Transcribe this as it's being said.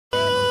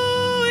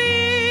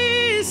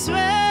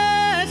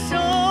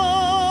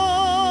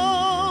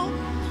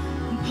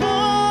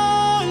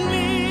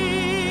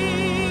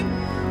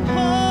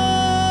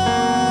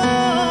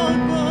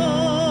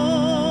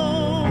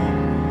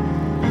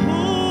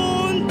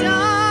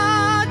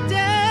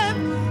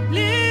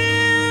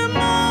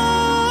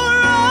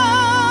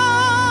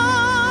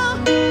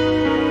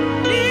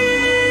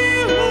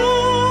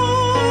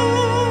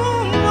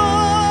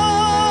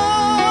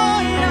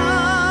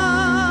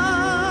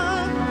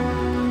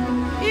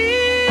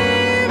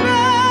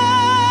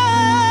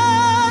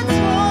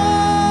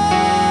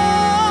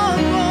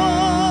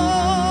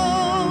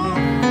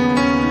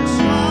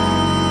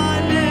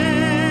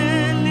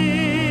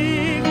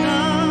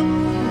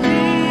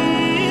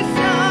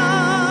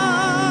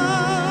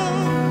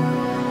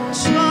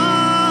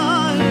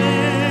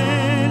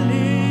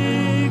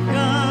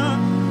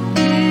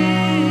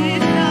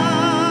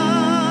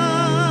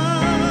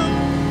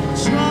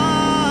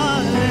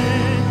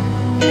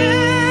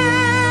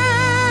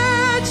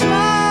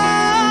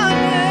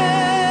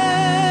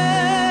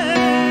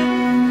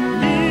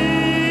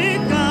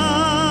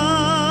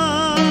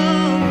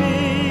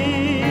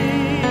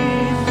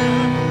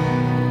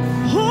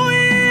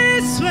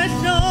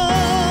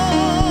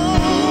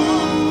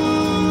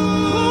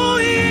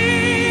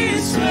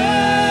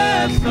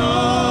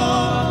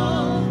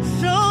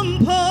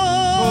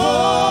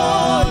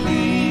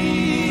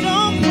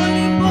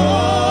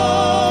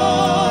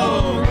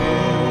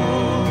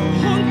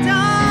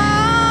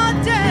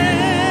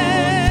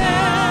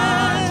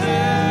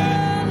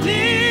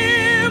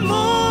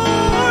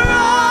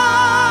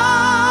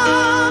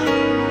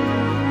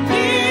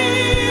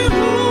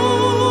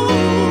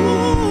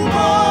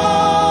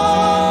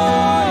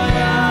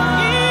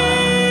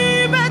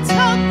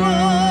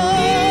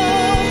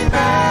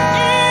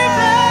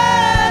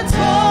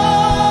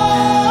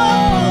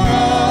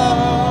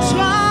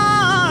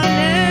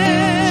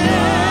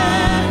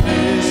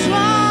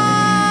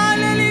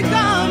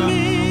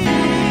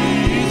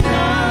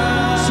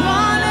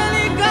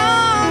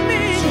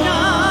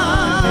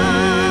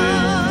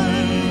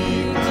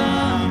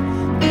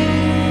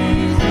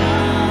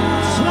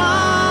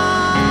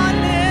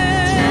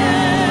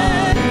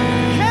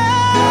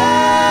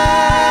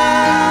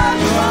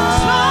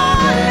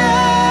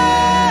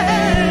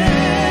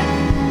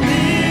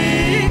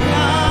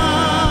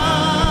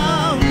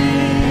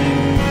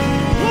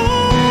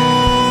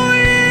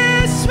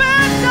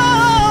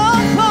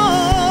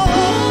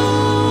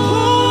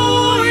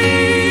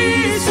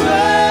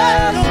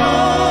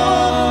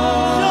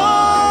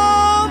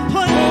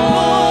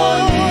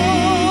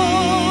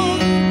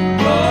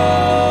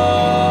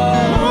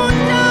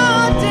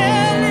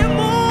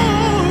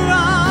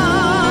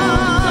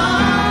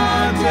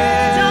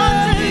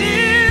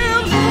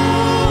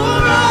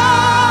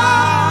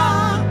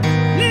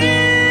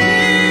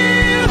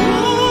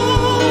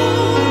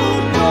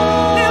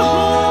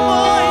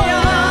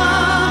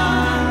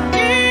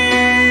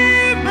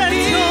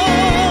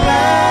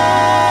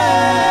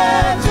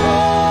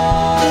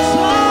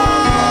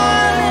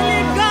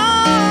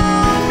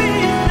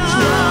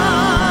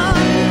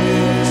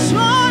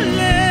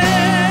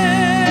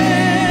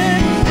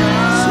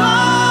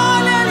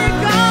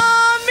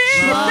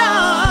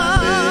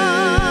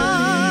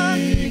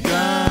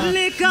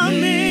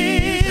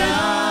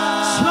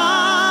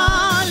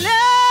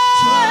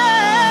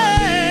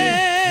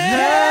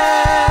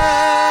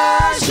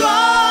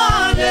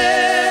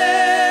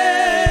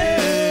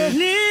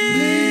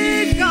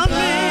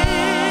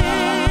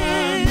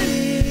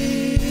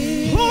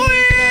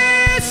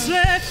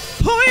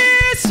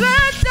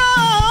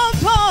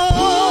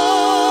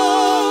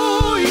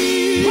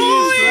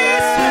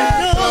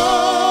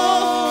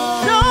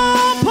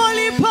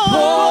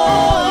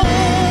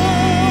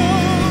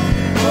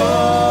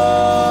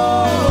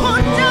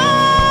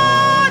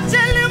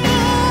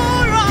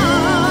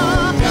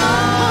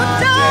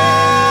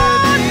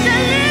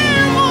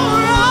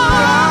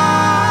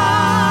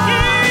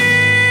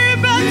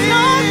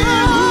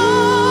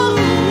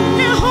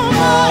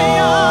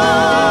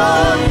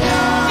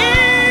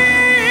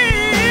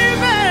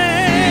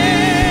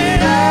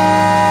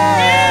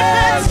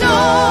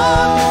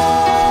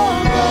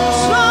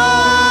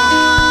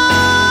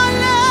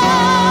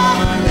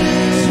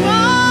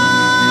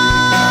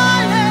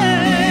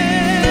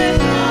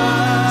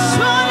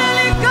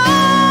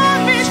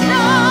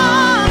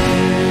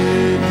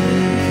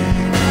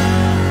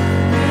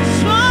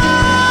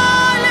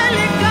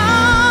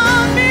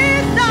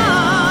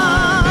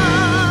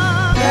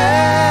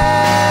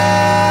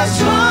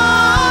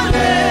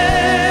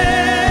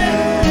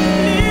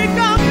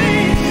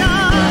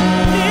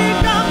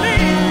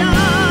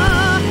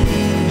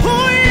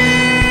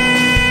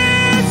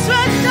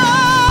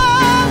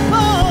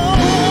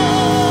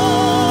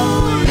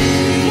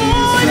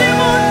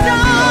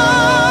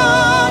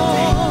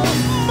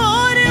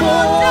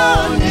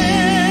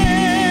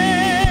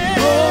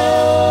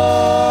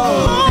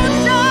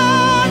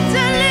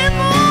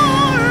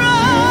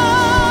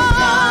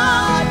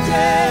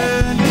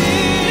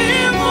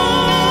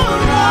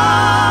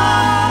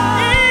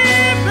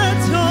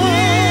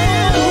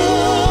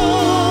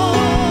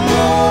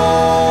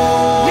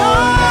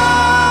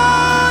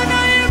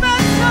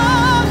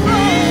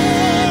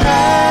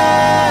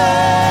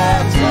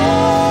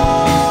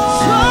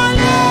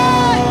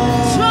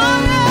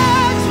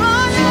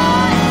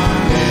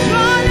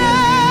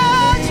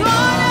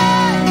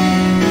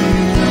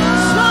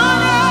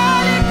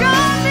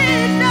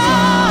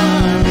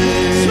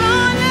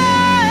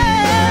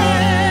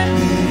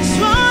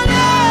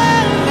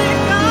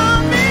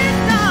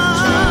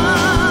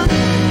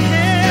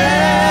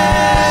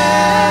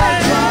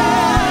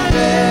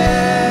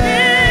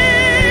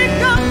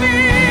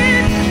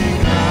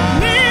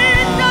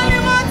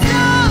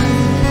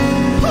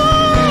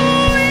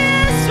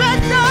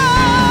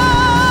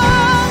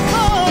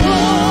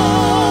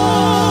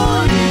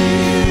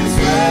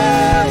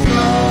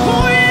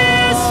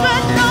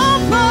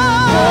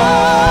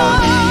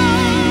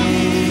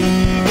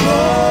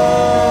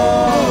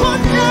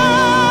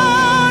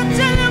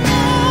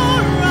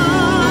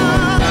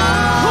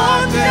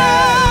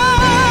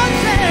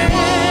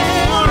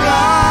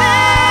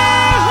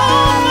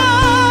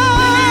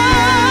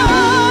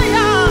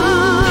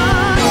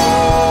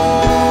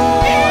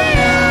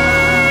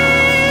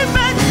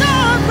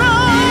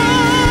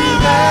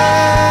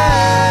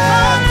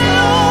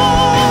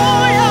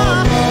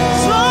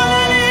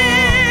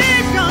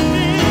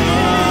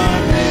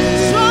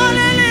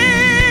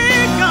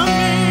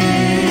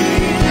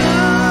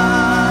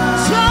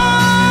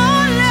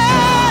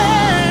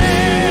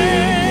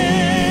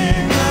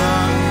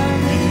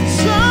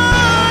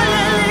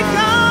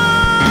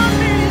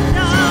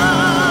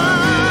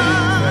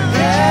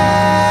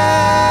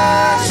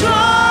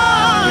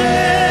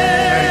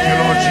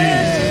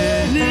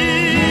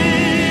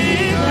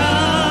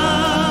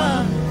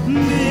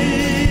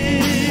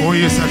Who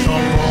is at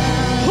all?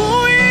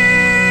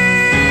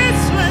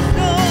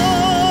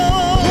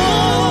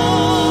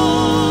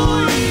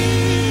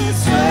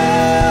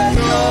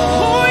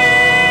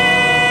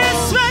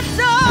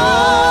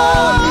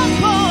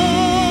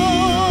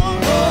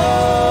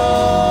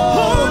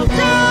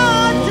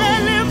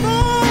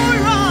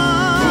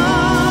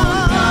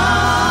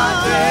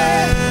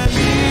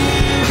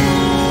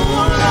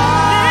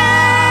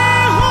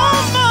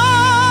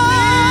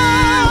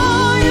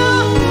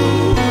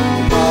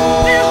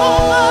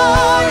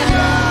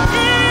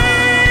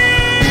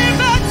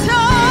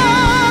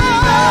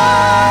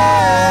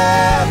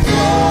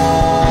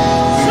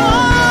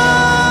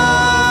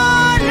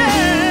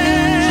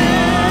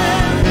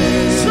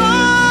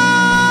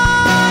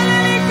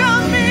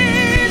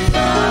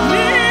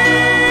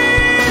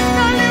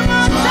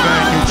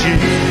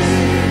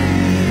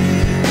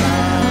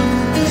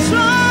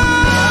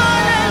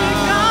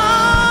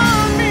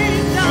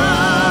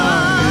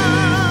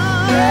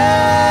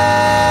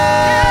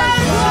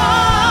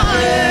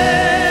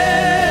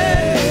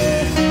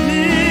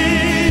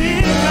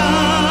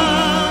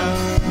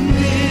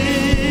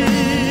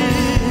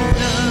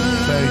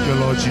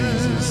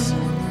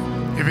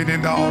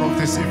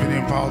 This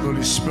evening, power of the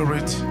Holy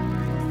Spirit,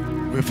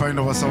 we find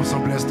ourselves so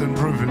blessed and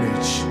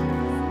privileged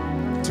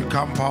to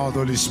come, power of the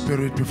Holy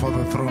Spirit, before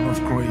the throne of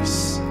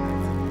grace,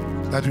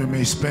 that we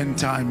may spend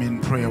time in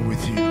prayer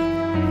with you,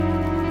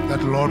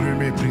 that, Lord, we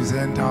may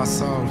present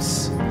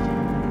ourselves,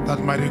 that,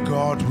 mighty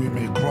God, we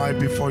may cry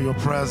before your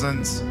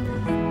presence,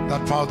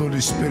 that, power of the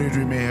Holy Spirit,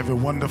 we may have a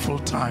wonderful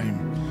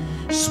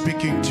time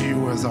speaking to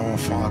you as our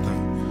Father,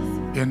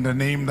 in the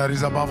name that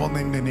is above all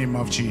name, the name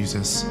of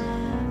Jesus.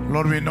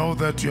 Lord, we know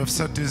that you have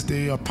set this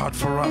day apart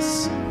for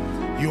us.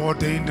 You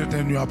ordained it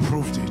and you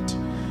approved it.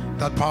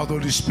 That power of the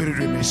Holy Spirit,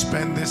 we may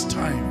spend this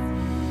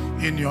time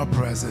in your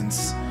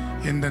presence.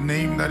 In the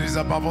name that is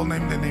above all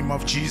name, the name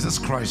of Jesus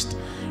Christ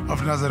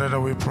of Nazareth,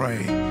 we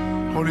pray.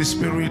 Holy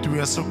Spirit, we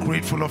are so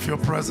grateful of your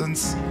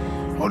presence.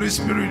 Holy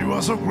Spirit, we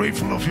are so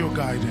grateful of your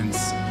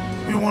guidance.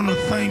 We want to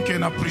thank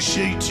and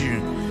appreciate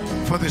you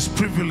for this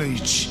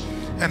privilege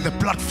and the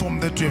platform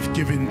that you have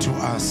given to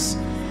us.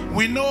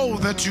 We know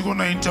that you're going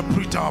to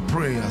interpret our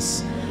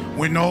prayers.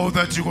 We know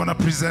that you're going to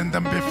present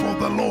them before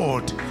the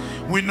Lord.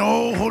 We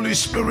know, Holy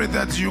Spirit,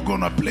 that you're going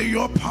to play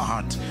your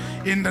part.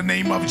 In the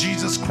name of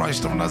Jesus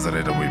Christ of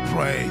Nazareth, we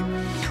pray.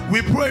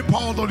 We pray,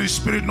 power of the Holy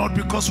Spirit, not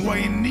because we're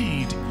in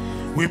need.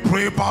 We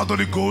pray, power of the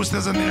Holy Ghost,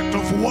 as an act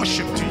of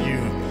worship to you,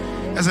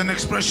 as an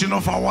expression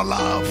of our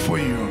love for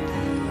you,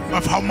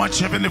 of how much,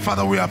 Heavenly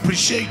Father, we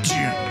appreciate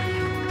you.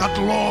 That,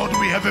 Lord,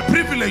 we have a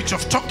privilege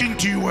of talking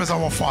to you as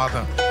our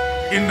Father.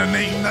 In the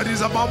name that is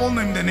above all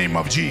name, the name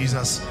of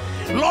Jesus.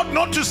 Lord,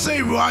 not to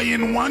say we are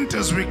in want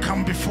as we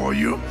come before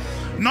you,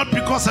 not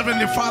because,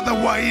 Heavenly Father,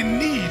 we are in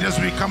need as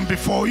we come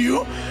before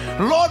you.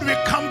 Lord, we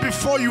come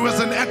before you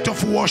as an act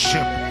of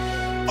worship.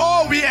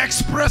 Oh, we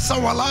express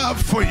our love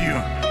for you.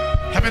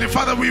 Heavenly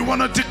Father, we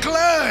want to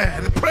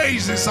declare the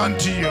praises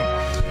unto you.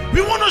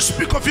 We want to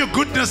speak of your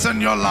goodness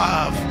and your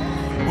love.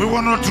 We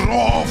want to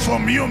draw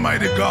from you,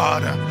 mighty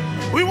God.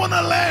 We want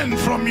to learn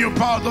from you,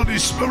 power of the Holy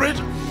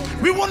Spirit.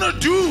 We want to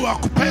do our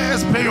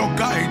prayers by your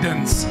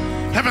guidance.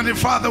 Heavenly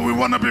Father, we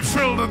want to be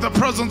filled with the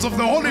presence of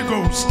the Holy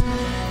Ghost.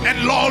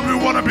 And Lord, we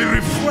want to be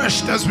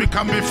refreshed as we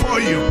come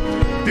before you.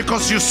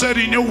 Because you said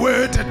in your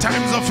word, at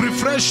times of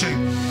refreshing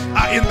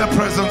are in the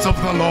presence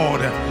of the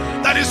Lord.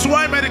 That is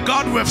why, mighty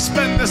God, we have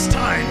spent this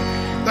time.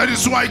 That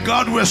is why,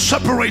 God, we have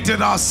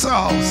separated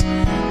ourselves.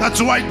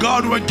 That's why,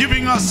 God, we're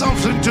giving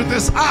ourselves into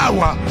this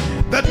hour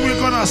that we're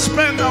going to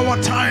spend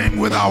our time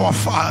with our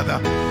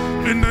Father.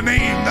 In the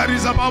name that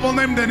is above all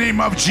name, the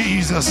name of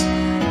Jesus.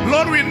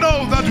 Lord, we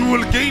know that we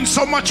will gain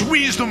so much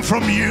wisdom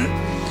from you.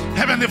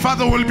 Heavenly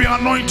Father, will be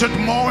anointed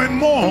more and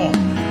more.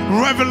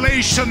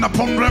 Revelation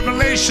upon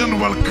revelation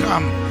will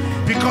come.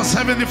 Because,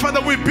 Heavenly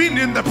Father, we've been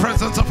in the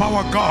presence of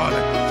our God.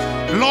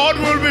 Lord,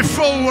 we'll be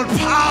filled with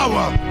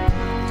power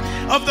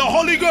of the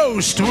Holy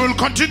Ghost. We will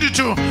continue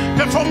to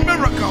perform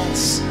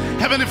miracles.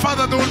 Heavenly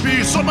Father, there will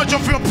be so much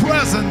of your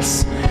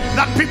presence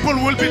that people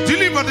will be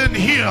delivered and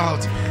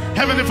healed.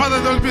 Heavenly Father,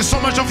 there will be so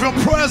much of your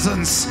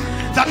presence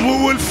that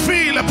we will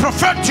feel a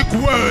prophetic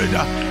word.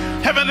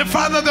 Heavenly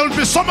Father, there will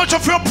be so much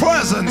of your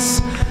presence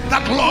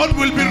that, Lord,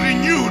 will be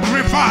renewed,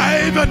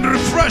 revived, and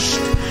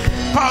refreshed.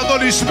 Power of the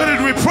Holy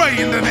Spirit, we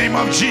pray in the name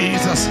of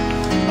Jesus.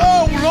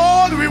 Oh,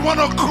 Lord, we want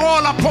to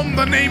call upon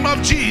the name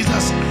of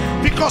Jesus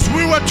because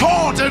we were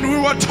taught and we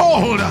were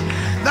told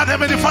that,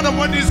 Heavenly Father,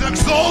 when He's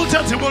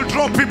exalted, He will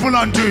draw people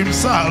unto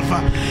Himself.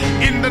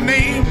 In the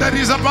name that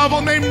is above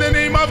all name, the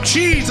name of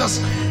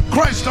Jesus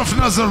Christ of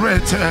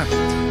Nazareth.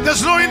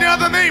 There's no any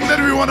other name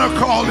that we want to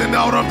call in the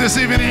hour of this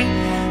evening.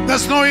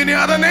 There's no any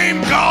other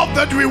name, God,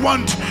 that we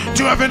want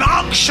to have an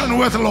unction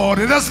with, Lord.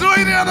 There's no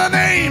any other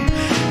name,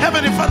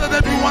 Heavenly Father,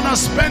 that we want to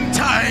spend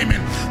time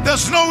in.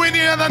 There's no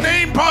any other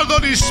name,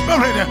 Holy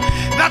Spirit,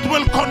 that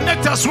will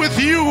connect us with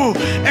you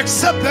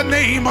except the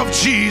name of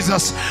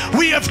Jesus.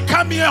 We have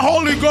come here,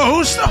 Holy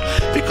Ghost,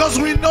 because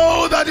we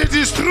know that it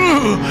is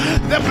through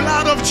the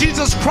blood of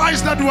Jesus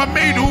Christ that we are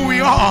made who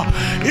we are.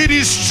 It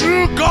is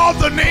true, God,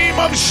 the name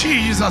of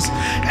Jesus.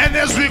 And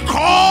as we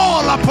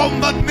call upon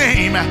that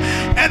name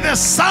and the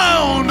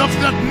sound of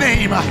that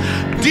name,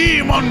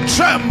 demon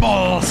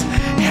trembles.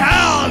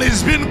 Hell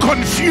is being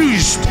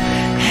confused.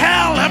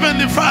 Hell,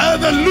 Heavenly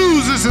Father,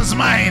 loses his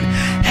mind.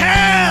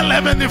 Hell,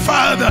 Heavenly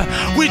Father,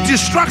 we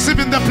distract him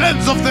in the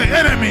plans of the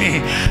enemy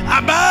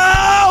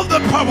about the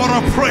power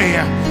of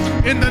prayer.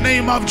 In the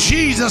name of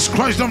Jesus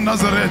Christ of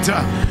Nazareth.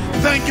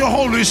 Thank you,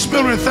 Holy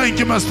Spirit. Thank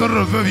you, Master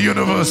of the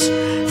universe,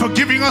 for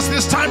giving us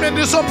this time and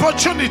this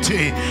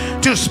opportunity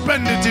to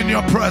spend it in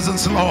your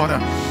presence, Lord.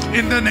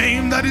 In the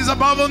name that is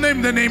above all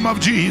name, the name of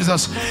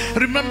Jesus.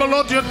 Remember,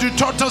 Lord, you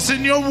taught us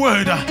in your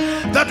word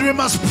that we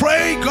must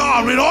pray,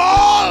 God, with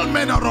all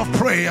manner of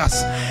prayers.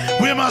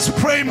 We must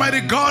pray,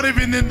 mighty God,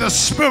 even in the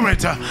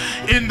spirit,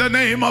 in the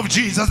name of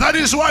Jesus. That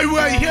is why we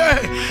are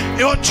here,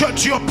 your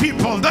church, your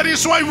people. That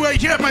is why we are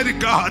here, mighty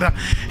God,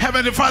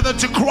 Heavenly Father,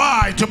 to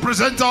cry, to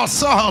present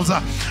ourselves,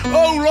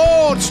 oh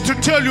Lord, to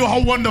tell you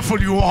how wonderful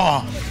you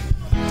are.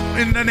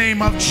 In the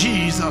name of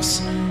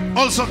Jesus.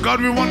 Also, God,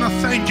 we want to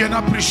thank you and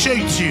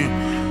appreciate you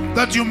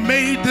that you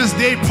made this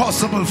day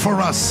possible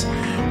for us.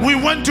 We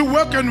went to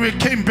work and we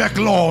came back,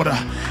 Lord.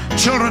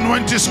 Children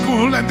went to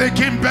school and they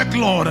came back,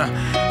 Lord.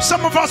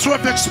 Some of us who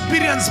have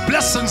experienced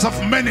blessings of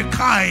many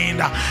kind,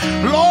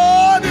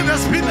 Lord, it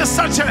has been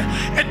such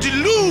a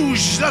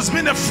deluge. There's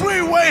been a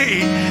free way,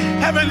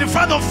 Heavenly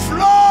Father,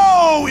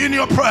 flow in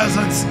your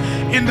presence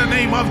in the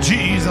name of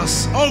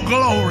Jesus. Oh,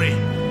 glory.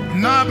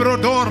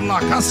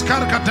 Nabrodorla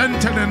kaskar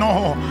kadentele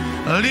no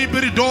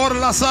libridor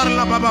la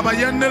sarla baba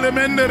yendele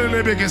mendele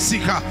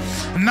lebekesika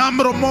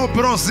namro mo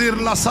brozir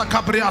la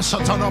sakabria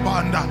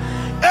shatanabanda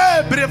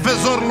ebri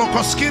vezor lo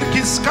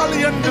koskirki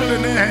skaliendele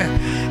ne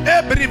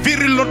ebri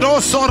virillo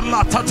dosor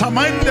la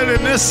tatamendele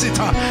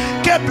nesita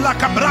kebla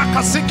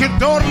kabraka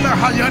sikidor la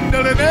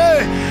hayendele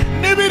ne.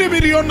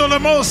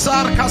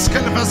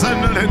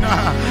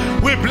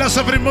 We bless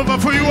every mover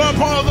for you are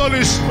part of the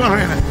Holy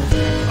Spirit.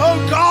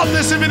 Oh God,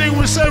 this evening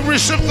we say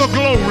receive the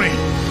glory.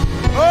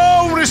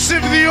 Oh,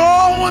 receive the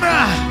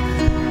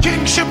honor,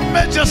 kingship,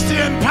 majesty,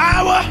 and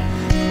power,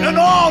 and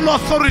all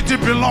authority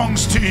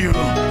belongs to you.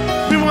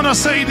 We want to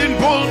say it in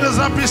boldness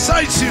that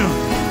besides you,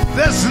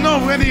 there's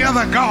no any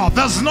other God.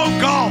 There's no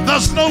God.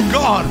 There's no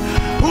God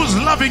who's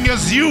loving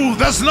as you.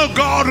 There's no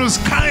God who's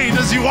kind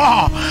as you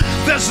are.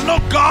 There's no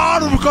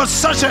God who got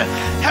such a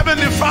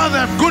Heavenly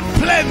Father good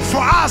plan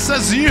for us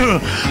as you.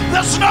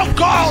 There's no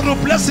God who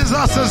blesses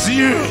us as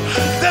you.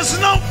 There's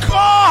no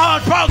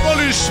God, by the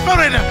Holy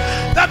Spirit,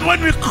 that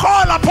when we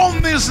call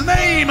upon His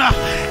name,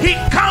 He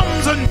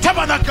comes and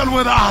tabernacle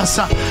with us.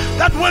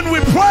 That when we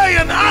pray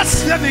and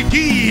ask, then He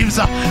gives.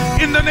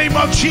 In the name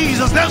of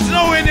Jesus, there's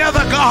no any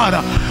other God.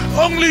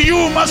 Only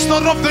you,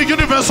 Master of the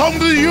universe.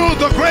 Only you,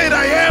 the great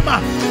I am,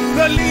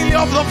 the lily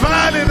of the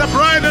valley, the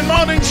bright and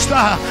morning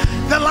star,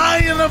 the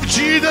Lion of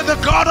Judah, the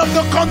God of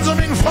the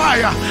consuming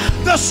fire,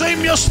 the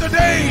same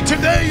yesterday,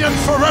 today, and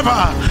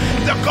forever.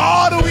 The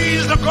God who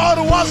is, the God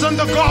who was, and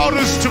the God who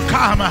is to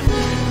come.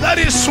 That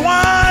is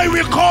why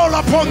we call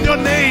upon your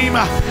name.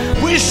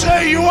 We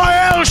say you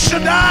are El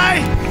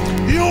Shaddai.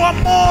 You are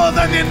more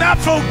than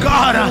enough, oh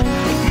God.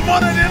 More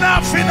than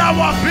enough in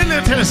our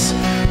abilities.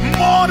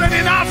 More than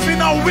enough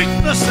in our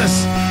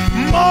weaknesses.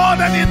 More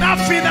than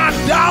enough in our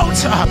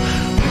doubts.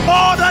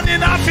 More than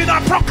enough in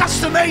our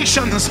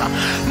procrastinations.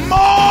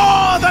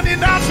 More than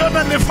enough,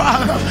 Heavenly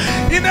Father,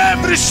 in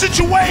every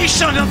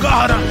situation,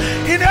 God,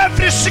 in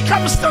every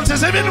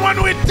circumstances, even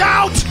when we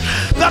doubt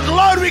that,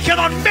 Lord, we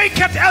cannot make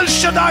it, El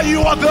Shaddai,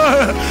 you are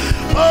there.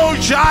 Oh,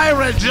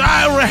 Jireh,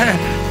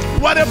 Jireh.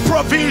 What a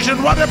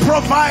provision, what a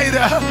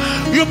provider.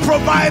 You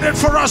provided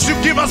for us. You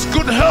give us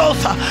good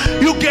health.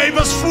 You gave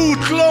us food,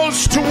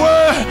 clothes to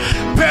wear,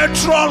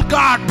 petrol,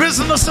 God.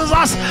 Businesses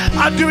us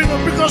are doing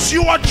it because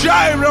you are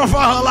Jireh of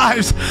our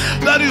lives.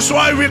 That is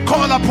why we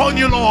call upon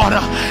you, Lord.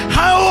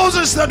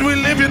 Houses that we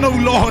live in, oh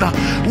Lord.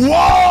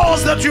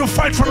 Walls that you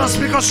fight for us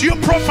because you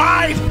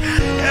provide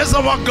as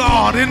our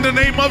God. In the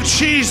name of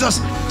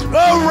Jesus.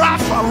 Oh,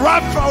 Rapha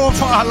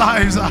of our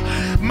lives.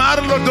 We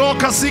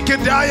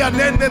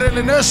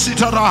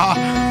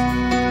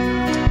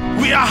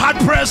are hard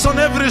pressed on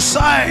every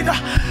side,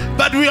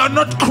 but we are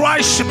not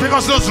crushed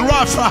because there's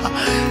Rapha.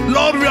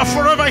 Lord, we are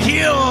forever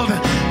healed.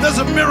 There's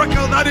a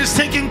miracle that is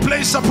taking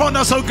place upon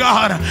us, oh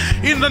God.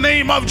 In the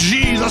name of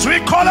Jesus, we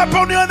call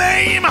upon your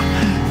name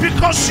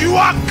because you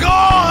are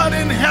God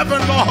in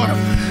heaven, Lord.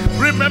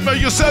 Remember,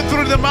 you said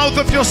through the mouth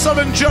of your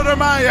servant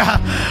Jeremiah,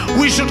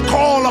 we should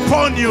call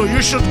upon you.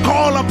 You should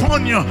call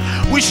upon you.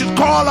 We should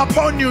call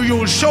upon you. You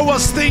will show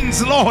us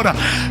things, Lord.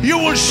 You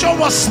will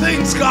show us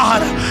things,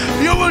 God.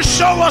 You will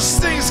show us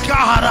things,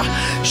 God.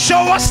 Show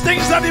us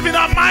things that even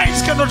our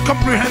minds cannot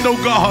comprehend, oh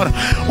God.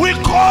 We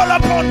call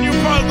upon you,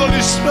 Father,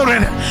 Holy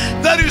Spirit.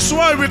 That is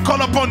why we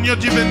call upon you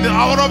even the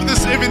hour of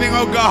this evening,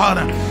 oh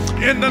God.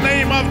 In the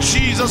name of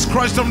Jesus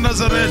Christ of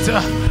Nazareth.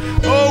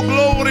 Oh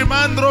glory,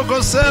 mandro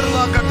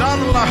goserla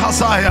kadarla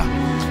hasaya.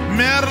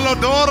 Merlo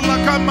dorla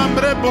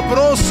kamambrebo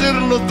brosir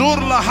lo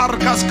durla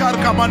harkaskar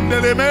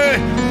kamandeleme.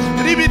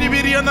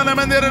 Ribiriana na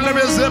manere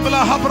lebe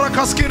zebla habra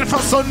kaskir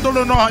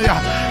fasondolo noya.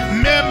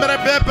 Membre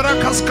bebra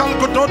kaskal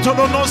godoto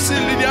no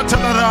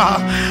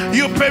siliatanara.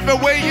 You pave a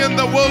way in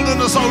the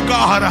wilderness, oh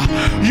God.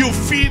 You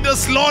feed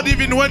us, Lord,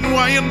 even when we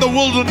are in the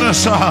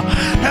wilderness.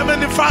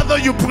 Heavenly Father,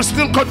 you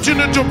still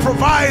continue to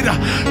provide.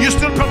 You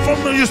still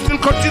perform. You still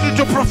continue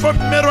to perform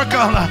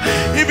miracle,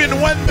 even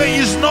when there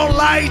is no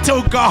light,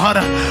 oh God.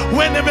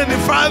 When Heavenly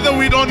Father,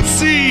 we don't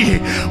see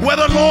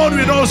whether, Lord,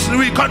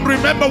 we can't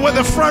remember where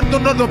the front or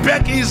the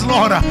back is,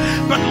 Lord.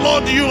 But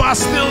Lord, you are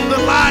still the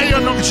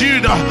Lion of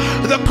Judah,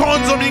 the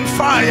consuming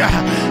fire.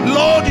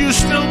 Lord, you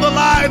still the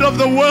light of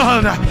the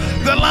world,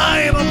 the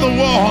Lion of the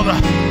world.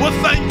 We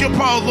thank you,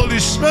 Power Holy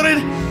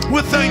Spirit.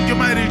 We thank you,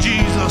 mighty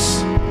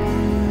Jesus.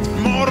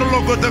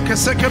 Morlogo de que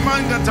se que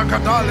manga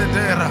takadale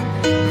dera.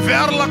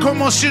 Verla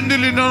como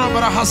sindili no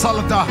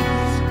brahasalta.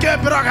 Que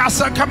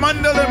bragasa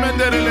kamandele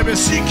mendele lebe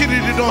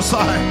sikiri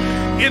dosai.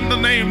 In the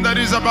name that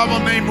is above all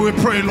name, we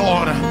pray,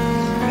 Lord.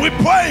 We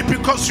pray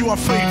because you are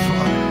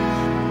faithful.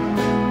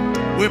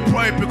 We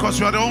pray because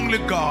you are the only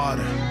God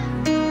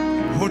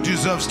who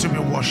deserves to be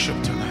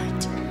worshipped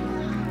tonight.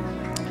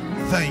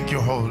 Thank you,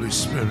 Holy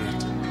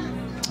Spirit.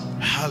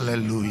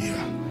 Hallelujah.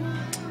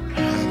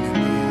 Hallelujah.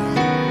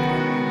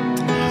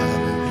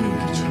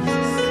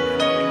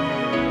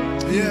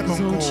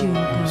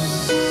 Hallelujah.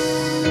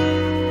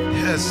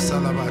 Yes,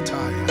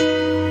 Salavataya.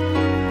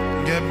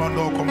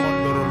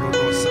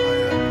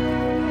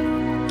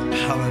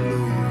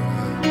 Hallelujah.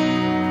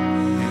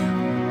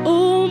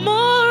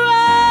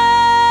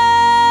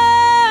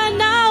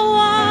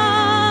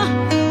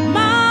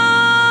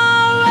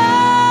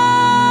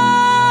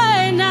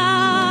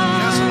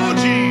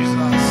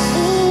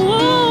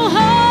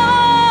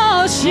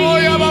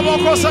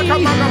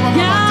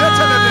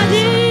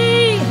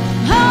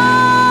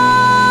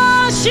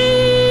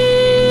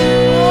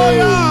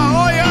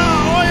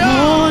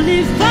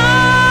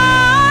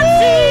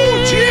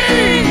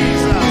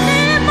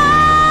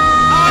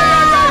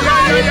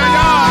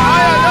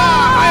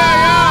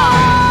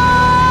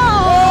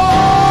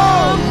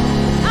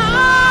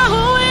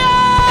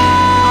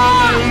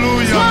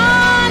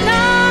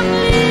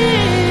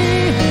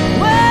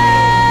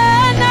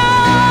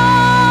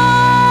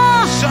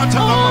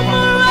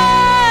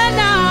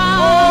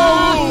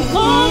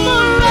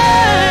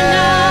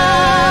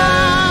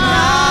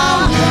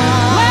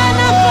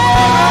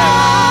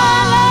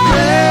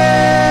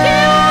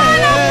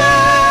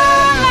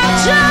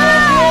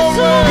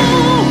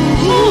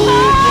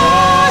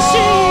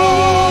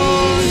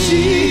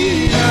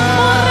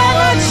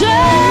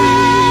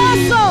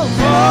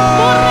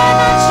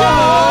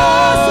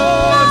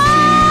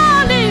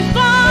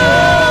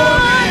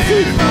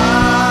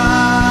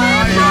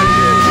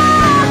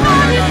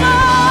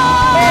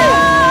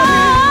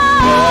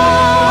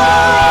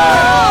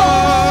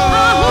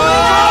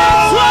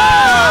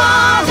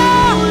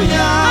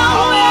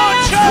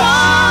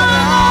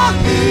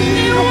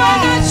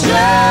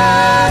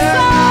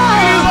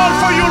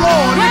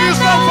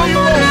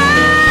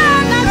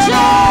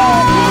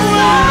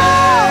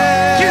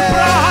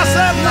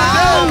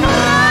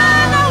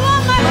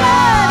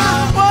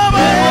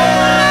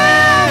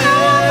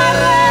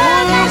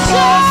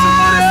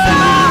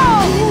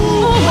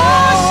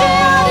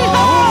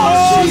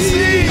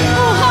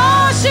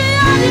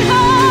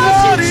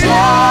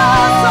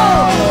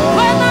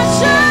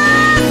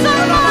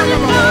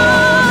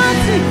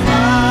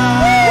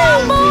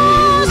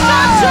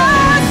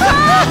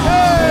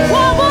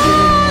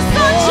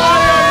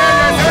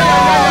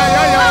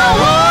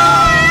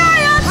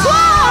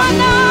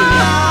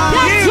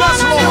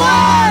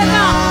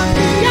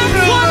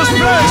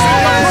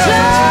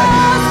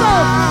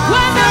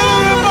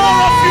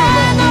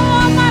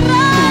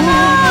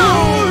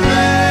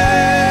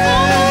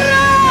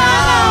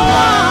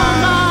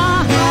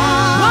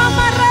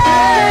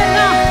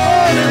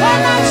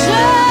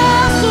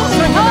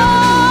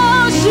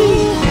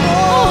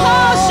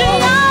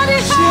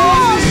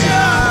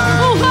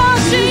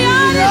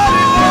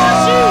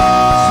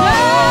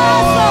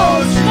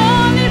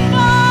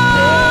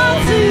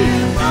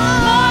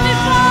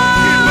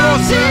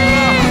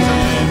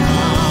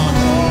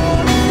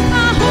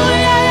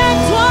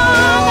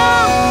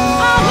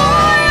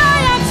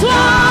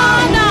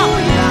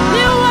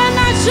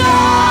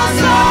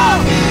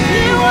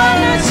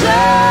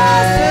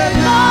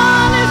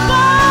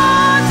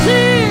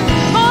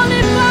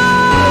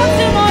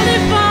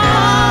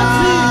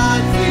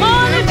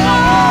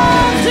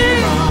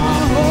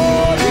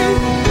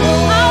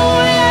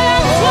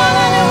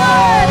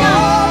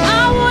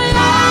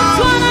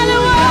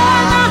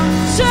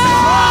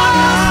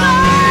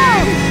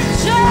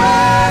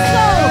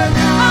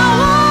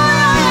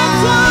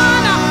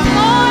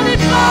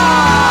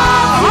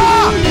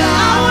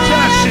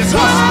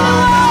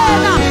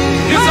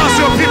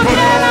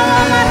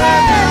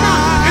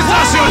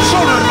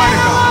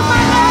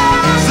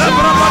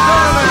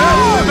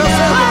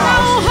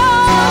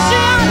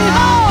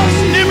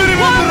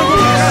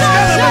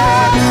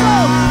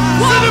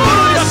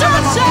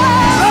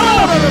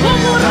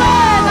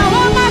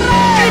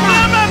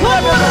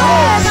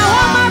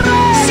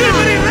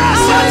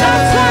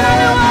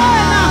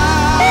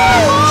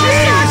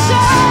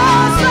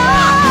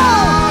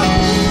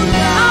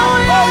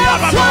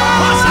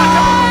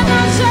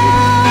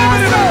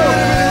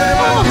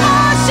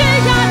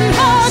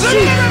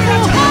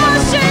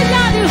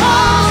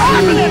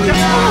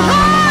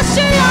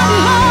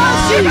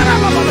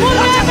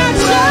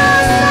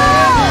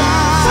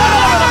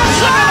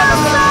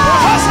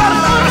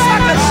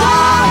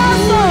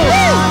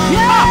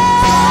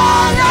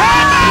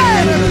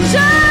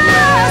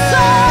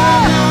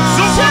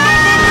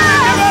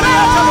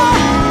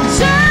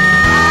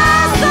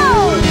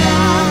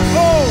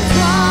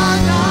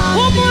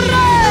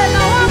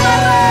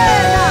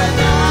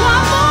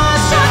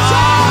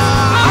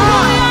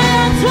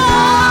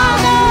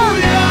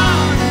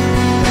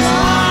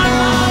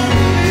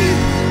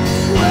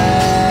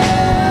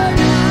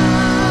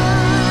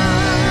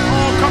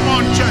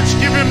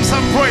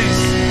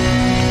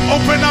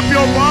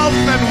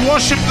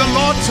 worship the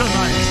Lord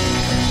tonight.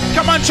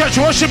 Come on, church,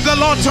 worship the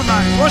Lord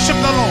tonight. Worship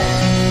the Lord.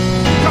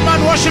 Come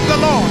on, worship the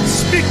Lord.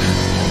 Speak.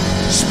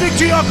 Speak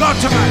to your God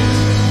tonight.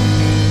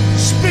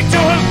 Speak to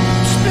Him.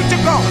 Speak to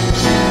God.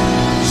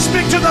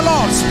 Speak to the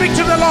Lord. Speak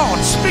to the Lord.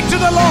 Speak to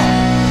the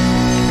Lord.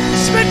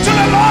 Speak to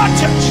the Lord,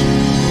 church.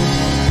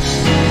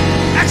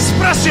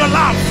 Express your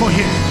love for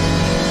Him.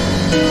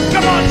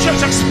 Come on,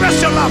 church,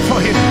 express your love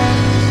for Him.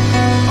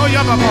 Oh,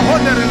 Yababa,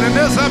 Hoder,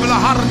 Lenezabla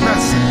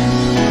Harness.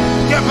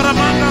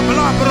 Gebramanga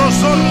Bla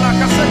Brosola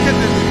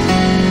Caseked.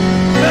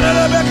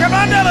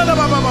 Commander of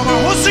Baba,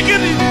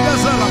 Husikiri,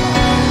 Zalaba.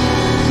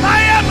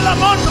 I am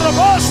Lamondro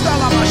Bosta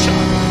Lamasha.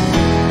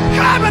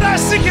 Cabra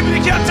Sikibri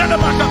Catana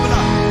Macabra.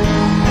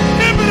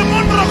 Nibri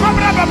Mondro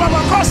Cabra Baba,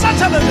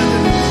 Cosatana.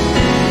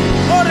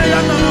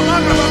 Oriana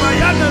Maga Baba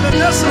Yana the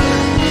Desert.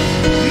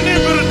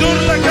 Nibri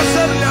Durla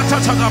Caselia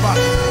Tatagaba.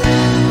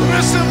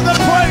 Receive the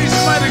praise,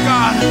 mighty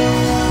God.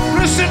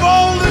 Receive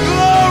all the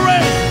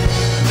glory.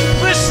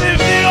 Receive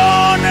the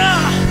honor.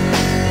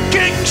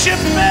 Kingship,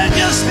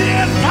 majesty,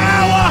 and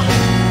power,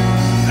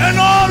 and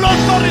all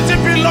authority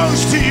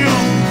belongs to you.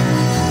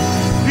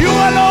 You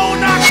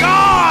alone are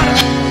God.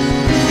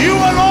 You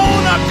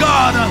alone are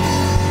God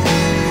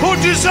who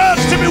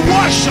deserves to be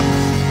worshipped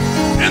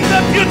in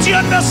the beauty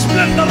and the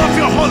splendor of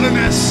your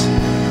holiness.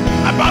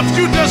 Above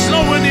you, there's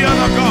no any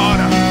other God.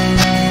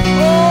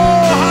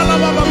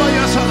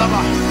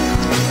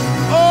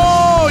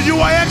 Oh, you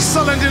are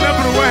excellent in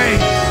every way.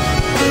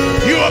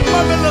 You are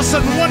marvelous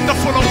and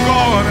wonderful, oh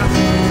God.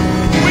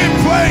 We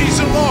praise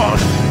you, Lord.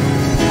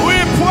 We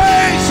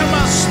praise you,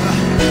 Master.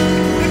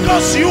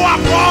 Because you are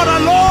God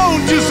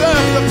alone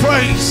deserve the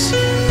praise.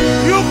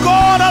 You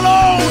God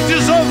alone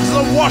deserves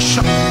the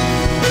worship.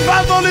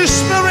 Father, Holy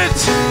Spirit,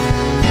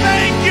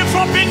 thank you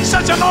for being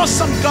such an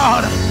awesome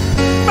God.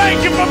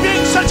 Thank you for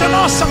being such an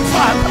awesome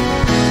Father.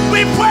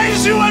 We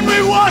praise you and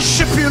we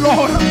worship you,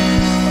 Lord.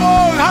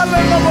 Oh,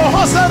 hallelujah.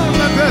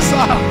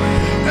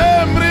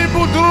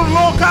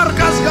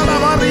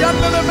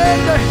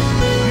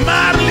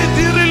 Marli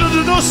dirilo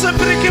do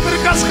sempre que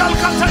bricas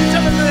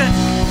calcatantele.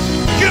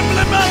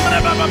 Kimle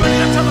mamre baba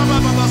yatala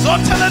baba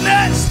zotele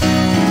nest.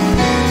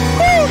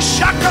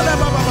 Shakala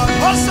baba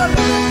osale.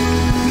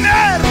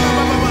 Ner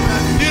baba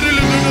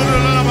dirilo do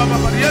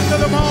baba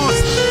yatala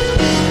most.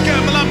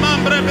 Kimla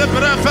mamre be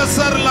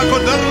professor la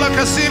kodar la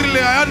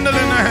kasirle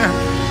andele ne.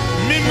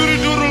 Mimri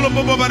durlo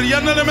baba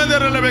yanele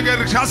medere le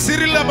beger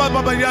kasirle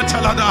baba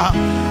yatala da.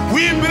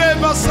 We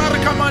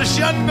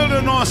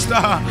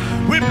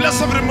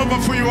bless every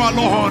moment for you, our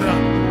Lord.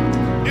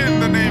 In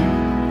the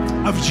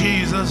name of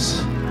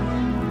Jesus.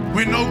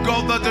 We know,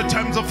 God, that the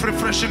times of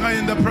refreshing are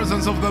in the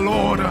presence of the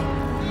Lord.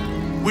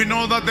 We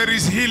know that there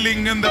is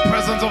healing in the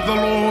presence of the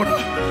Lord.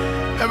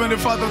 Heavenly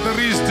Father, there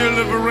is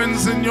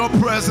deliverance in your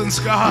presence,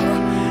 God.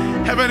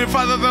 Heavenly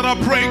Father, there are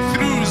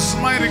breakthroughs,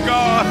 mighty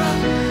God.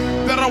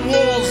 There are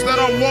walls that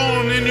are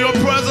won in your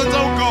presence,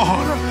 oh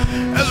God.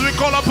 As we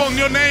call upon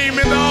your name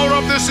in the hour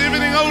of this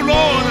evening, oh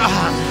Lord.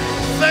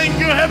 Thank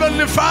you,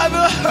 Heavenly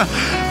Father,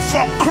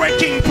 for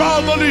cracking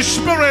power, Holy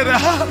Spirit.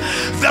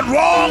 The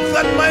rock,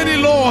 that mighty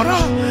Lord,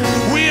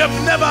 we have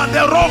never,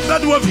 the rock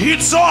that we have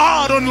hit so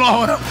hard on,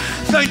 Lord.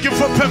 Thank you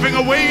for paving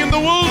a way in the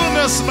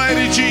wilderness,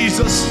 mighty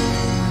Jesus.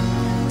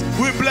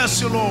 We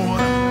bless you,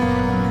 Lord.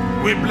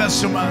 We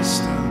bless you,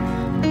 Master.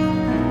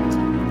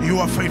 You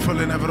are faithful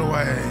in every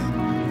way.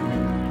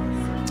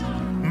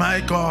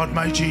 My God,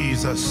 my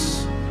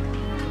Jesus.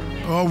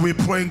 Oh, we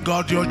pray,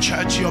 God, your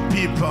church, your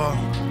people.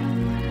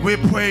 We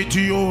pray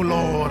to you,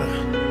 Lord.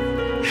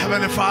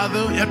 Heavenly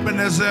Father,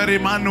 Ebenezer,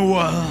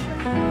 Emmanuel.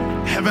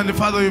 Heavenly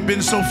Father, you've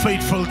been so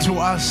faithful to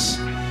us.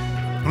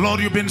 Lord,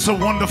 you've been so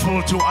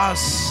wonderful to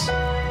us.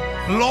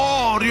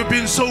 Lord, you've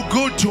been so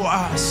good to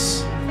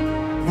us.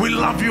 We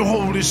love you,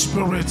 Holy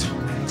Spirit.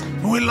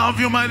 We love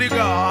you, mighty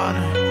God.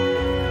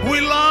 We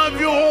love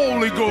you,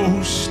 Holy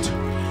Ghost.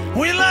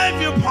 We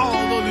love you,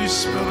 Holy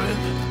Spirit.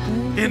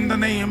 In the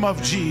name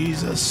of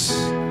Jesus.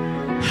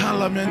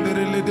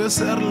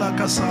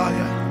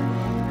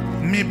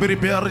 Mi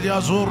briberia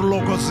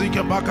zorlo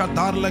cosike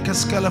bakatarle che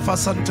skelefa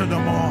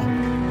santenamo.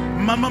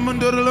 Mama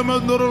mandorle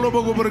mandorlo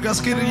bogo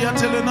burgaskiria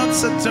telenat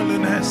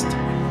setelenest.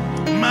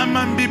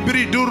 Mama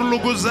bibri durlo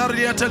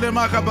gozaria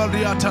telemaka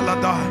balia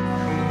telada.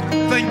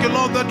 Thank you,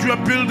 Lord, that you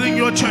are building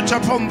your church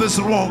upon this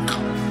rock.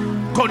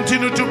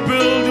 Continue to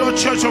build your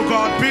church, oh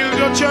God. Build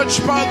your church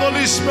by the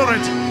Holy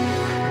Spirit.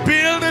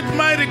 Build it,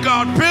 mighty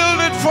God.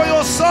 Build it for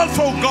yourself,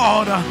 oh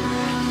God.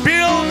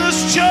 Build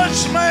this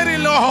church, mighty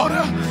Lord.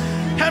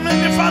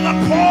 Heavenly Father,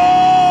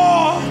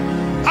 pour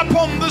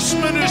upon this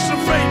ministry,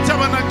 Faith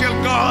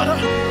Tabernacle, God.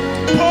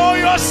 Pour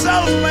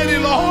yourself, mighty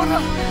Lord,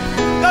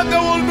 that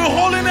there will be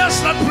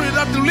holiness that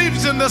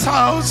lives in this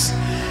house.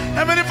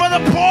 Heavenly Father,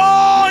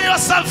 pour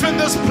yourself in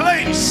this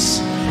place,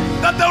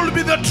 that there will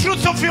be the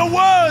truth of your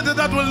word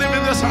that will live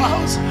in this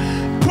house.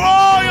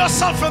 Pour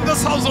yourself in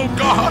this house, oh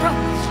God,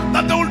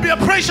 that there will be a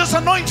precious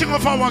anointing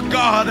of our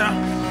God.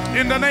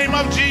 In the name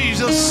of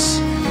Jesus,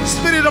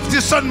 Spirit of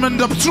discernment,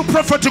 the true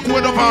prophetic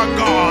word of our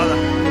God.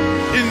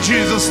 In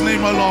Jesus'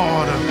 name, O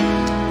Lord,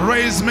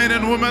 Raise men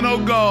and women,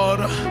 oh God,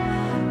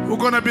 who are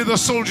going to be the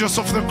soldiers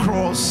of the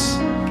cross,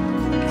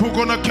 who are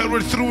going to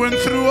carry through and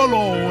through, oh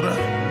Lord.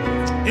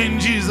 In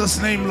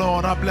Jesus' name,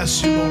 Lord, I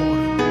bless you,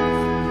 Lord.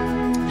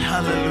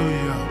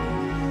 Hallelujah.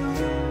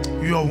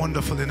 You are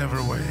wonderful in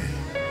every way.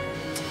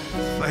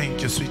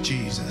 Thank you, sweet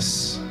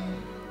Jesus.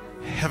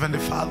 Heavenly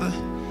Father,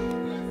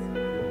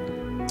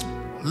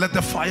 let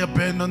the fire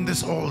burn on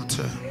this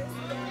altar.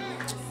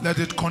 Let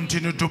it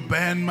continue to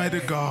burn, mighty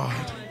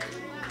God.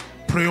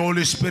 Pray,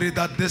 Holy Spirit,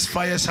 that this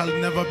fire shall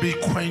never be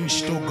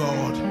quenched, oh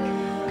God.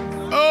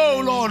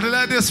 Oh Lord,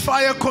 let this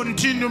fire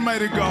continue,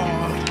 mighty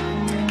God.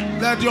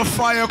 Let your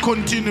fire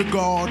continue,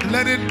 God.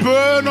 Let it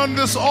burn on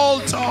this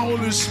altar,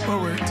 Holy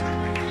Spirit,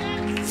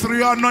 through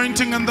your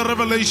anointing and the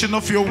revelation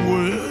of your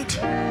word.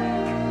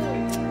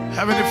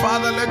 Heavenly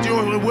Father, let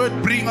your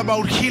word bring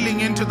about healing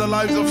into the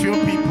lives of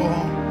your people.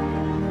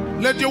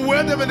 Let your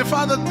word, Heavenly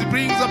Father,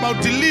 brings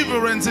about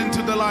deliverance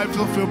into the lives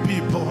of your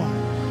people.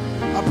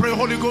 I pray,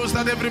 Holy Ghost,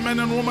 that every man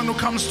and woman who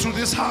comes to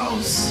this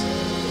house,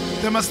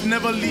 they must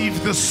never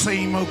leave the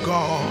same, oh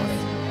God.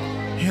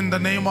 In the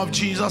name of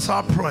Jesus,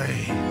 I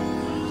pray.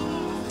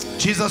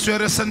 Jesus, you are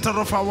the center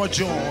of our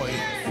joy.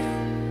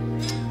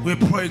 We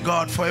pray,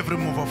 God, for every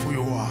move of who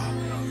you are.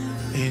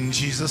 In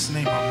Jesus'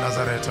 name of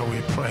Nazareth,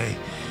 we pray.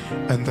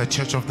 And the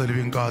Church of the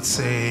Living God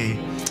say,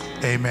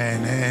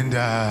 amen.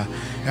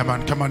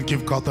 And come on,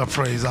 give God the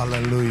praise.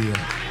 Hallelujah.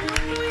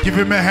 Give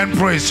him a hand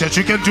praise, church.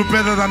 You can do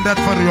better than that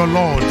for your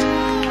Lord.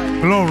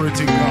 Glory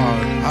to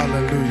God.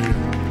 Hallelujah.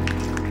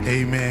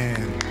 Amen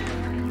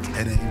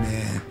and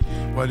amen.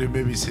 While you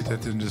may be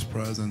seated in this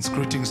presence,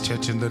 greetings,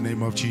 church, in the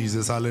name of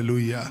Jesus.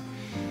 Hallelujah.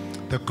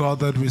 The God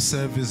that we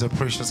serve is a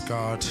precious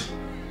God.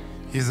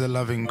 He's a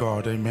loving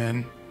God.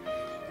 Amen.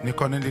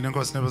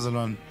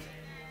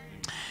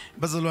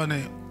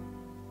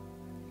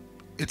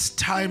 It's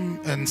time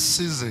and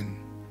season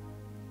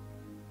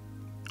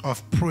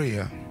of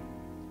prayer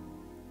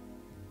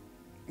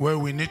where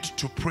we need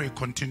to pray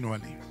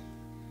continually,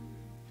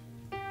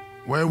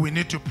 where we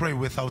need to pray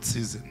without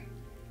ceasing,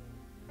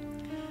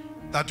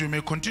 that we may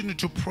continue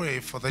to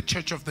pray for the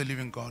Church of the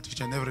Living God each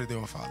and every day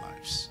of our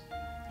lives.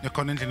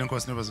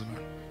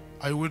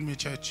 Are you with me,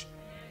 church?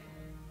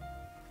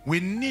 We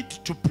need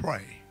to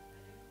pray,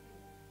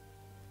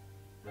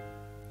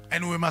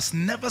 and we must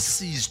never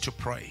cease to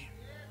pray.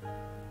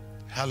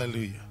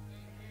 Hallelujah.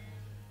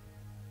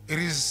 It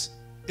is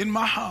in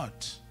my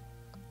heart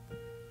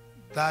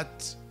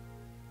that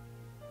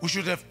we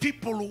should have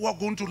people who are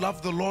going to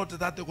love the Lord,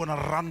 that they're going to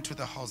run to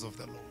the house of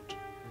the Lord.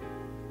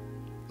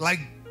 Like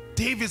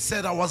David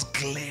said, I was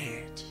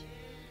glad.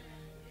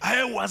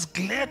 I was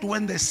glad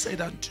when they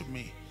said unto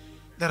me,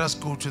 let us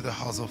go to the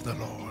house of the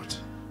Lord.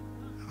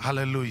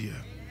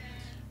 Hallelujah.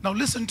 Now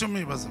listen to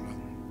me,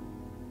 Bazalwane.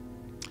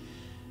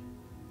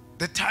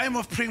 The time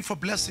of praying for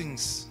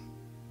blessings,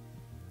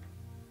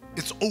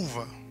 it's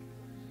over,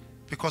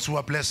 because we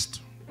are blessed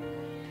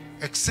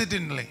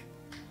exceedingly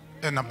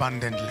and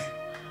abundantly.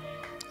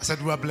 I said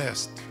we are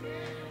blessed.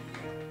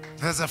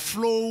 There's a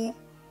flow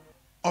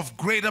of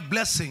greater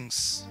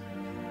blessings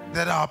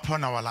that are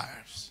upon our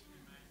lives.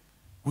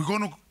 We're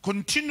going to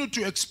continue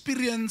to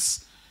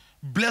experience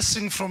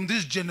blessing from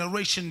this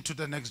generation to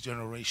the next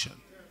generation,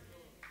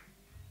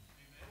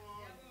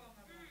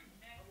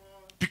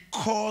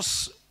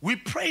 because we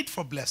prayed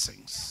for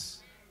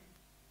blessings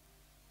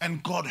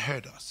and God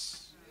heard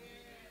us.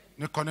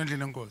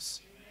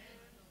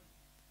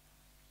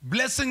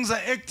 Blessings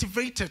are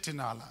activated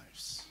in our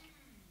lives.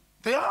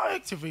 They are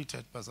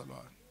activated,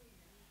 Bazalwane.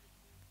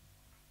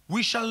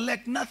 We shall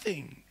lack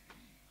nothing.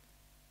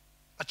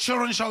 Our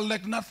children shall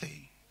lack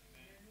nothing.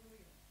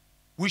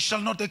 We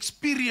shall not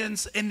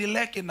experience any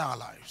lack in our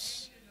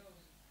lives.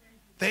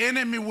 The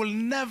enemy will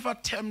never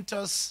tempt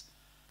us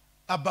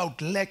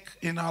about lack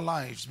in our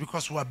lives,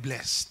 because we are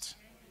blessed.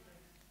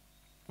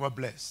 We are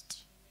blessed.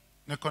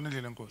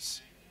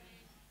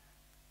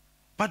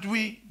 But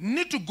we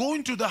need to go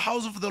into the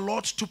house of the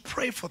Lord to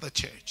pray for the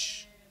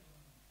church.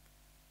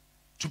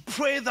 To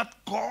pray that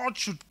God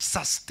should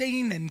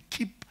sustain and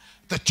keep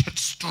the church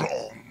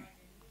strong.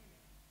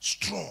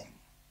 Strong.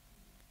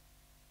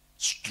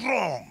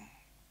 Strong.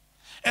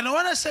 And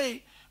when I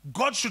say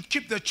God should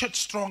keep the church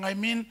strong, I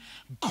mean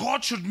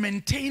God should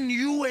maintain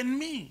you and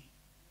me.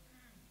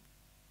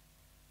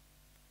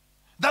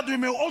 That we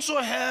may also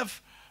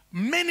have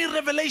many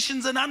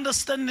revelations and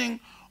understanding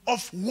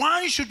of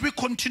why should we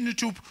continue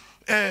to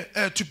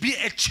be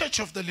a church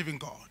of the living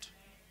God.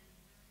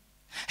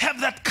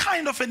 Have that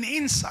kind of an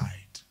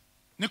insight.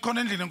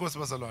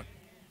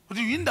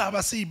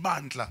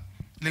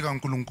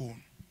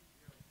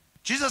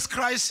 Jesus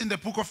Christ in the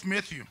book of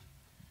Matthew.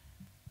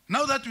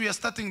 Now that we are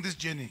starting this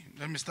journey,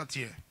 let me start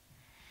here.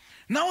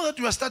 Now that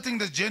we are starting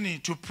the journey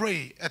to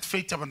pray at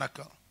Faith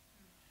Tabernacle,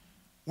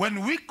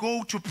 when we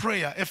go to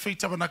prayer at Faith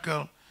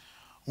Tabernacle,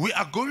 we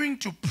are going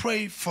to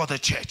pray for the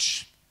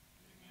church.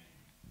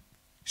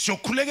 So,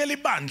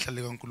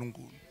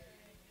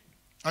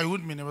 I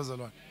would mean a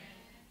lot.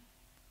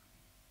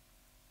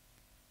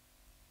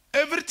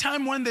 Every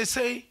time when they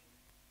say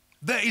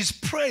there is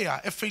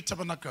prayer at Faith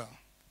Tabernacle,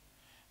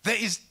 There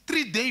is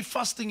 3-day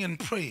fasting and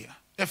prayer,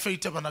 FA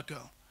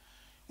Tabernacle.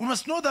 We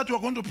must know that we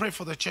are going to pray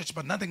for the church,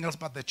 but nothing else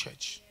but the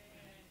church.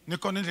 And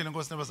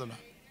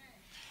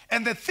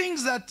the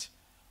things that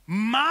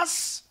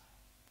must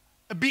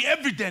be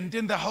evident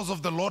in the house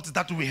of the Lord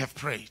that we have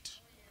prayed.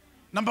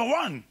 Number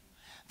one,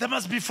 there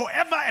must be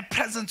forever a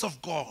presence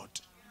of God.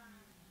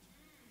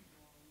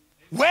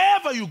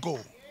 Wherever you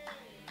go,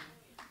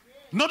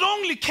 not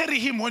only carry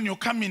him when you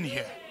come in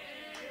here,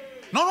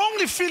 not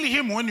only feel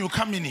him when you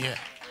come in here,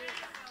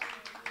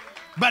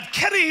 but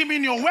carry him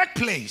in your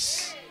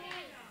workplace.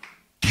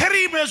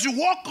 Carry him as you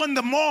walk on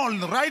the mall,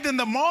 right in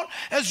the mall.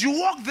 As you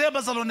walk there,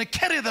 Barcelona,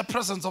 carry the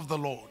presence of the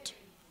Lord.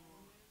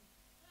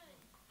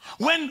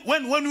 When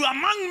you are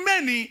among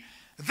many,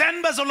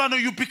 then Barcelona,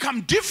 you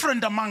become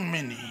different among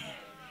many.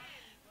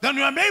 Then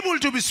you are able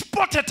to be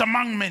spotted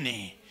among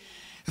many.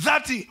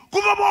 That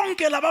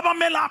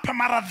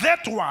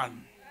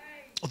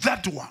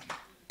one.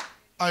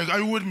 Are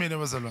you with me,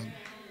 Barcelona?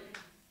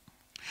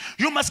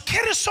 You must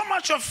carry so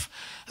much of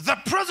the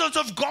presence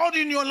of God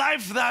in your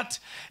life that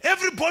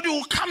everybody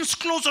who comes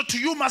closer to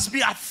you must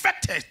be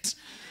affected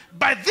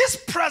by this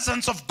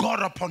presence of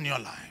God upon your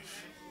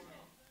life.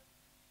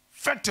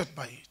 Affected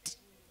by it.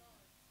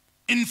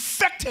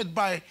 Infected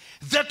by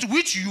that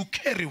which you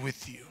carry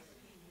with you.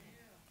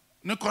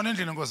 And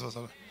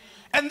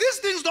these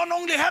things don't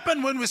only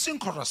happen when we sing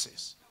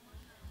choruses.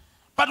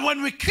 But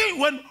when we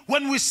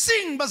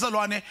sing,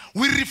 Bazalwane,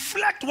 we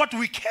reflect what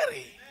we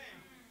carry.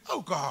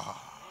 Oh God.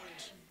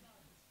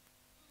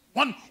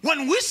 When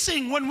we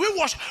sing, when we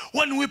worship,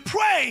 when we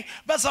pray,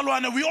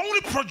 Bazalwane, we only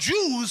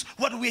produce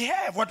what we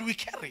have, what we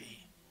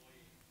carry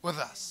with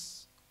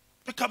us.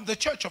 Become the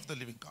church of the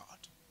living God.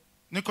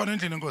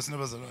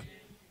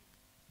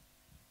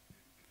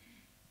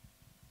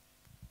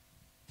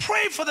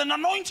 Pray for the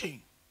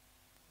anointing.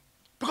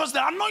 Because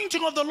the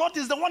anointing of the Lord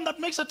is the one that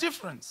makes a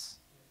difference.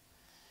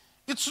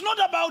 It's not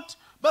about,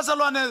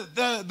 Bazalwane,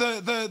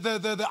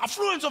 the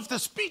affluence of the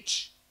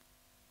speech.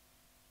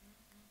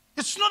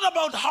 It's not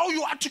about how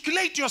you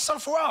articulate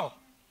yourself well,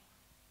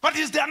 but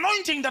it's the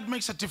anointing that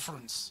makes a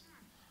difference.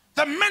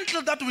 The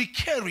mantle that we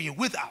carry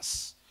with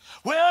us,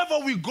 wherever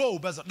we go,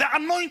 the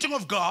anointing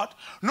of God,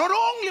 not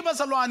only,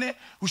 Bazalwane,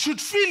 we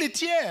should feel it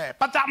here,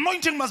 but the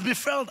anointing must be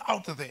felt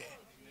out there.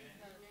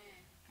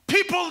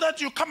 People that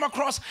you come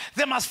across,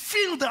 they must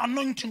feel the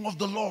anointing of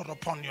the Lord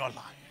upon your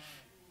life.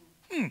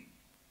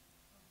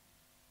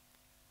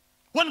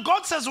 When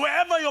God says,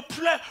 wherever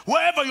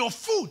your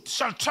foot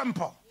shall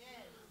trample,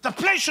 the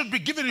place should be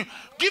given you.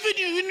 Given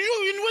you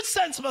in which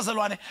sense,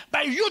 Bazalwane?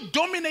 By you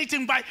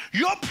dominating, by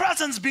your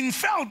presence being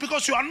felt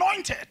because you're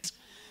anointed.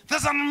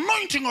 There's an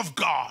anointing of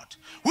God,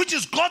 which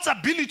is God's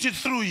ability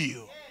through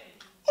you.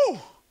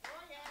 Oh.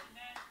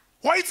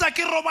 Then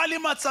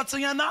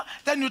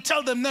you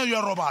tell them, no,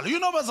 you're robal. You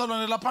know,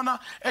 Bazalwane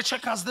Lapana,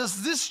 Echekas,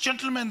 there's this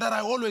gentleman that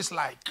I always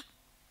like.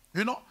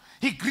 You know,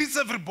 he greets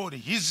everybody.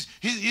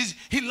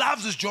 He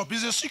loves his job.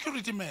 He's a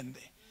security man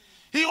there.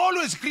 He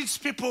always greets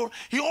people.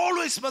 He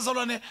always,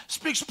 Bazalwane,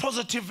 speaks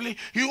positively.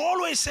 He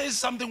always says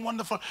something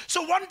wonderful.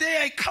 So one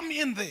day I come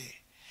in there.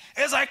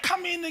 As I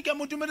come in, no,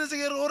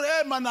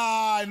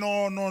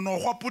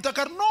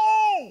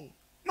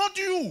 not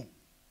you.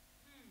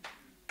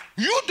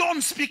 You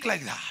don't speak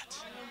like that.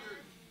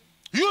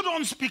 You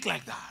don't speak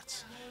like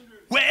that.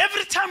 Where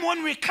every time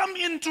when we come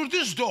into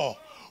this door,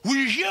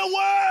 we hear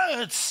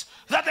words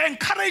that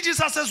encourages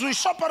us as we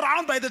shop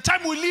around. By the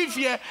time we leave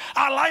here,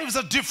 our lives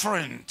are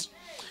different.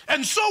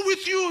 And so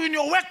with you in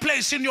your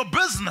workplace, in your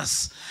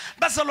business,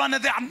 Barcelona,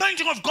 the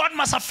anointing of God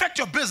must affect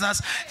your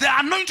business. The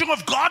anointing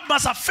of God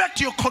must affect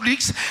your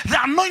colleagues. The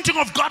anointing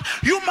of God,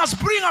 you must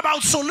bring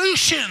about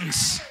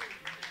solutions.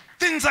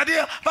 Things are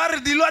there.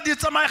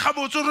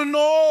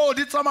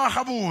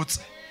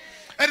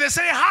 And they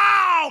say,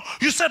 how?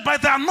 You said, by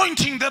the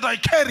anointing that I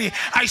carry,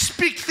 I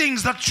speak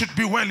things that should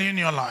be well in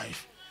your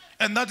life.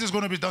 And that is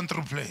going to be done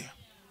through prayer.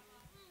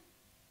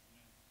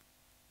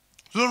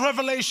 The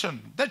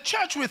revelation. The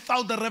church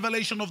without the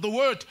revelation of the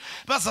word,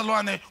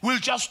 Barcelona, will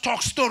just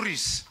talk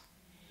stories.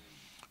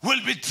 Will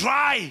be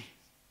dry.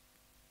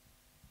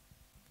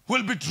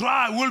 Will be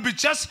dry. Will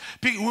just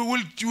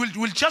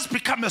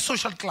become a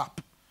social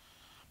club.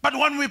 But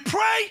when we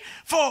pray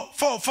for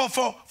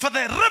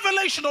the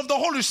revelation of the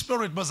Holy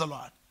Spirit,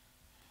 Barcelona,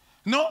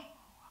 no,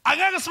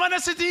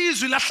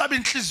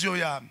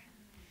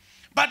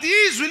 but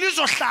izwi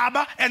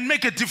lizohlaba and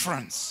make a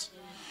difference.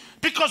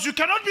 Because you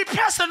cannot be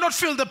pierced and not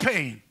feel the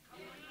pain.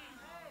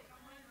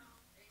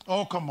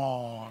 Oh, come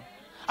on.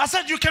 I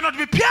said you cannot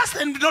be pierced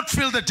and not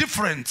feel the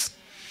difference.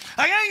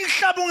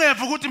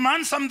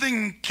 Man,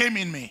 something came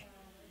in me.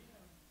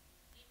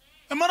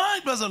 Am I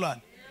right,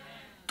 Bazalan?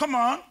 Come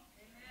on.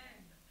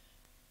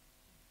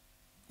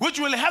 Which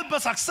will help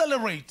us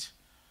accelerate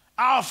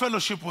our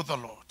fellowship with the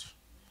Lord.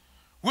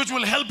 Which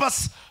will help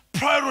us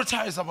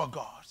prioritize our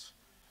God.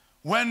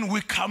 When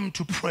we come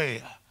to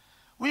prayer,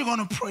 we're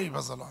going to pray,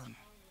 Bazalan,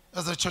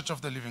 as a church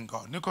of the living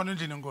God.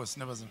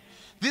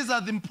 These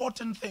are the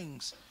important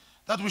things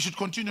that we should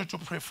continue to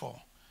pray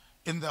for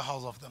in the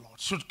house of the Lord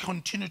should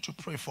continue to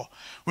pray for.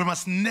 We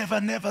must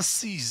never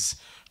cease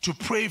to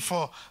pray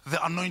for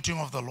the anointing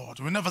of the Lord.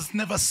 We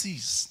never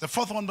cease. The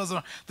fourth one was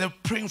they're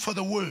praying for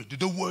the word.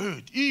 The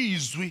word.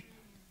 Easy.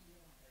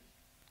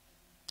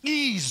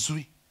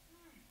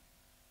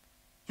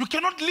 You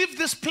cannot leave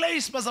this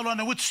place,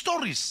 Bazalwane, with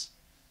stories.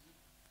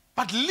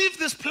 But leave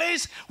this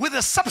place with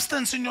a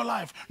substance in your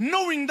life,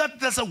 knowing that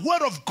there's a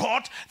word of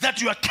God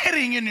that you are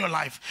carrying in your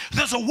life.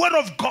 There's a word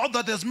of God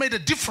that has made a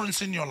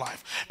difference in your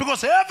life.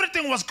 Because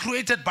everything was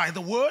created by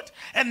the word,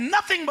 and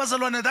nothing,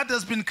 Bazalwane, that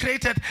has been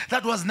created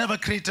that was never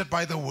created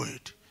by the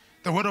word.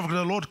 The word of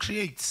the Lord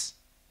creates.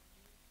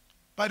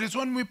 But it's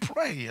when we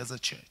pray as a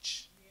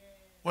church,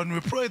 when we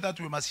pray, that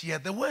we must hear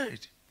the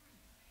word.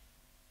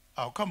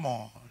 Oh, come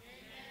on.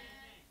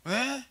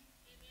 Eh?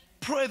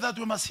 Pray that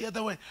we must hear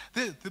the word.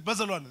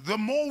 The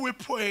more we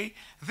pray,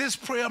 this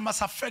prayer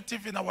must affect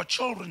even our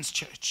children's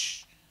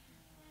church.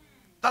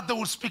 That they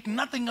will speak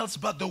nothing else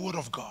but the word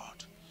of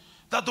God.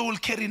 That they will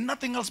carry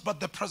nothing else but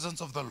the presence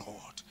of the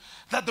Lord.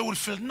 That they will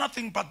feel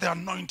nothing but the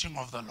anointing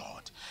of the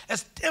Lord.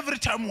 As every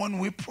time when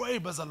we pray,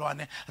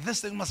 Bazalwane,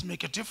 this thing must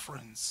make a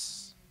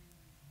difference.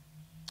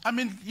 I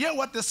mean, hear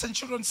what the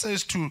centurion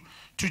says to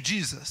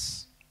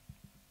Jesus.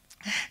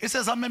 He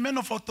says, I'm a man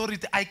of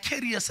authority. I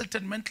carry a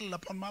certain mantle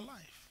upon my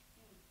life.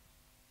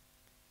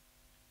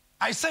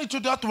 I say to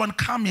that one,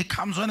 come, he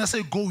comes. When I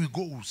say go, he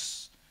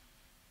goes.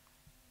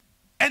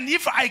 And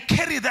if I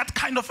carry that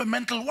kind of a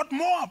mantle, what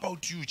more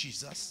about you,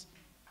 Jesus?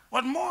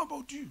 What more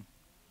about you?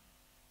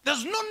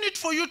 There's no need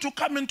for you to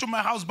come into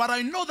my house, but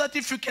I know that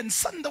if you can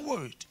send the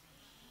word,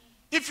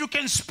 if you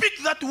can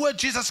speak that word,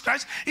 Jesus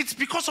Christ, it's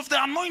because of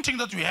the anointing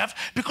that we have,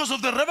 because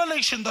of the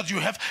revelation that you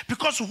have,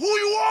 because who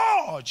you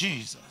are,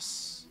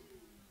 Jesus.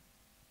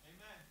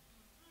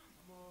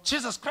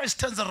 Jesus Christ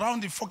turns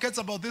around, he forgets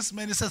about this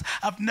man. He says,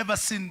 I've never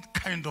seen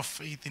kind of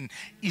faith in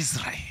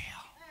Israel.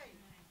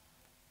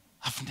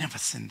 I've never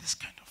seen this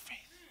kind of faith.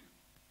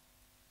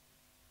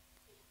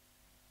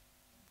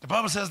 The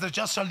Bible says the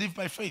just shall live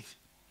by faith.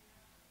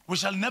 We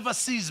shall never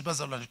cease,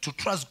 Bazalwane, to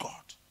trust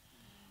God.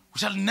 We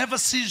shall never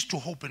cease to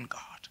hope in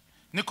God.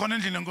 We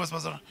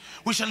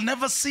shall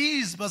never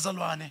cease,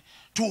 Bazalwane,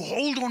 to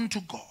hold on to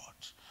God.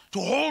 To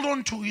hold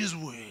on to his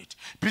word.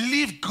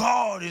 Believe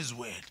God his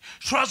word.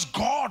 Trust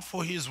God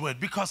for his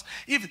word. Because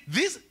if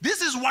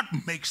this is what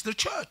makes the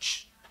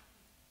church.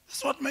 This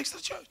is what makes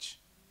the church.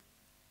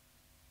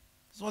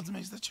 This is what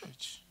makes the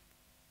church.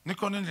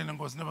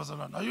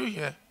 Are you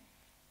here?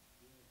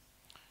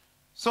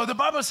 So the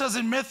Bible says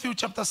in Matthew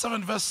chapter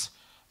 7 verse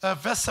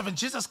 7,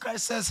 Jesus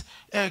Christ says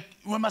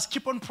we must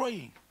keep on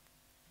praying.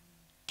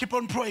 Keep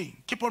on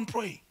praying. Keep on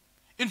praying.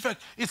 In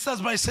fact, it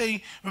starts by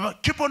saying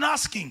keep on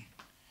asking,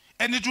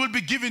 and it will be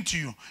given to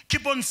you.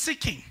 Keep on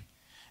seeking,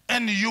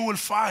 and you will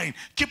find.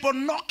 Keep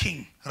on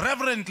knocking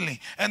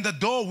reverently, and the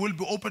door will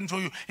be open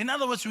for you. In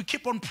other words, we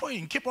keep on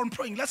praying. Keep on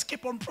praying. Let's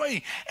keep on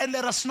praying, and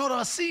let us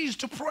not cease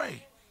to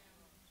pray.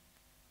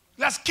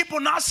 Let's keep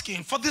on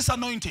asking for this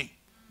anointing.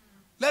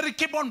 Let it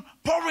keep on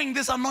pouring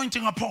this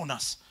anointing upon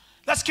us.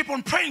 Let's keep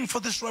on praying for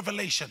this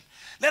revelation.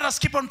 Let us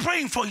keep on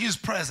praying for his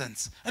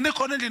presence. And I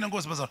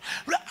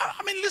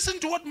mean, listen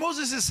to what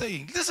Moses is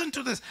saying. Listen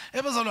to this.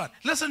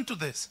 Listen to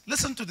this.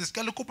 Listen to this.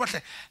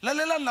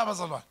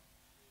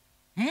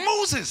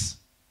 Moses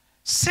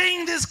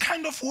saying these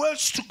kind of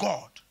words to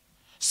God,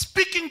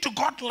 speaking to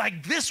God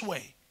like this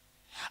way.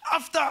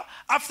 After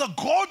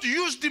God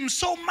used him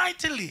so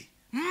mightily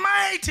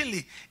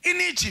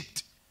in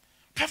Egypt,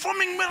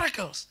 performing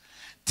miracles,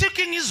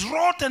 taking his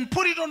rod and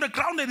put it on the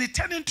ground, and it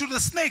turned into the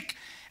snake.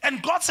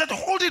 And God said,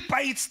 hold it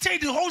by its tail.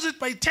 He holds it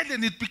by its tail,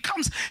 and it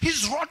becomes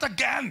his rod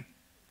again.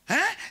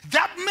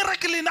 That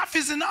miracle enough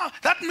is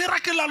enough. That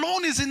miracle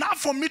alone is enough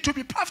for me to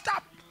be puffed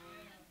up.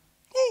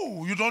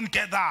 Oh, you don't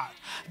get that.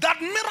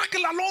 That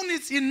miracle alone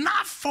is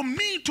enough for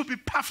me to be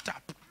puffed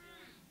up.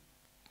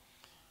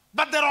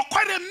 But there are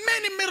quite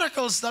many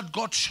miracles that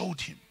God showed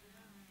him,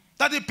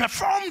 that he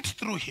performed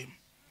through him.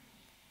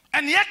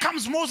 And here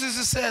comes Moses,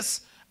 he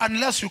says,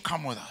 unless you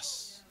come with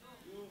us.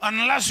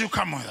 Unless you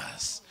come with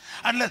us.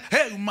 Unless,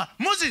 hey,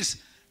 Moses,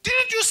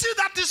 didn't you see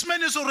that this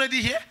man is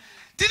already here?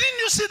 Didn't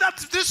you see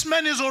that this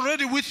man is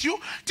already with you?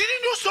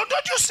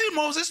 Don't you see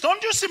Moses?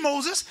 Don't you see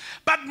Moses?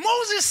 But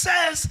Moses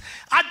says,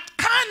 I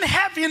can't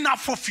have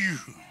enough of you.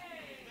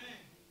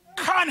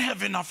 Can't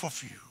have enough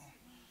of you.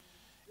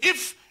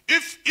 If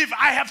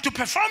I have to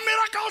perform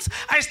miracles,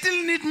 I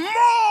still need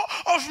more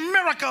of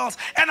miracles,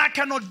 and I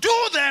cannot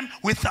do them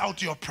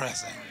without your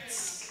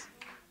presence.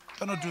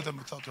 Cannot do them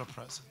without your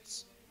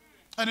presence.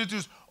 And it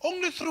is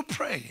only through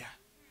prayer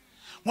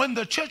when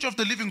the church of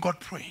the living God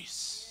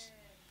prays.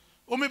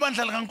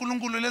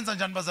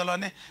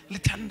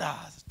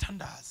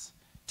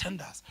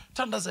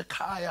 Thandaza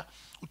ekhaya,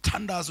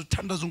 uthandaza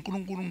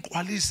uNkulunkulu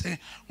ngqwalise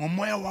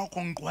ngomoya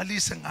wakho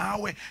ngqwalise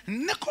ngawe.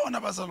 Nikhona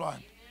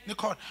bazalwane.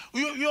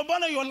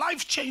 Your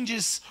life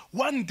changes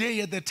one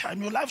day at a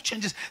time. Your life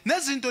changes.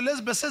 Nezinto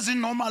lezi bese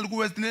zinormal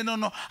kuwe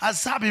no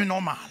azabi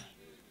normal.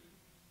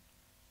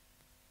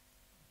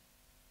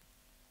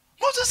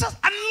 Moses says,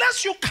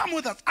 unless you come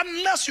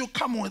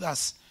with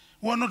us,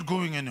 we're not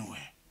going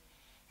anywhere.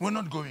 We're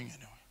not going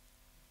anywhere.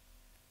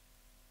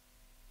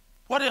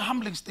 What a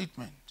humbling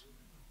statement.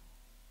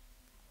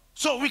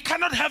 So we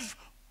cannot have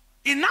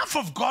enough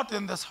of God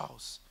in this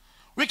house.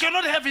 We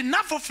cannot have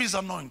enough of His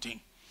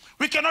anointing.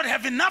 We cannot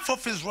have enough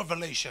of His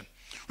revelation.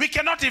 We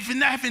cannot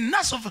have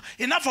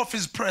enough of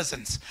His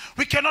presence.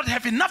 We cannot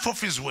have enough of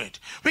His word.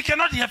 We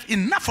cannot have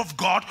enough of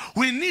God.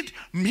 We need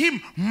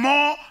Him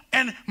more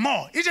and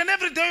more. Each and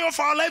every day of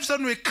our lives,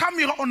 and we come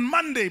here on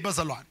Monday,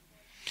 Bazalwan,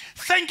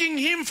 thanking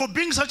Him for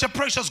being such a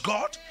precious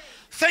God,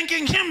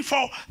 thanking Him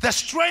for the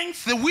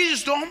strength, the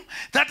wisdom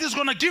that is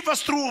going to give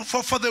us through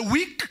for the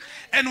week.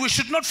 And we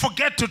should not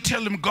forget to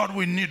tell Him, God,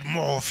 we need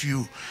more of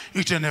You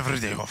each and every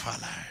day of our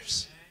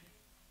lives.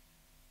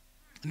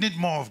 Need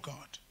more of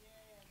God.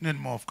 Need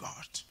more of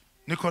God.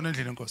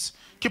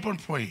 Keep on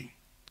praying.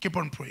 Keep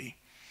on praying.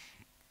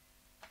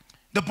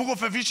 The book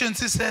of Ephesians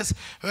says,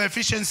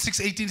 Ephesians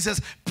 6:18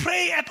 says,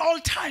 pray at all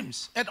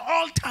times. At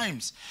all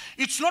times.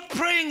 It's not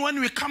praying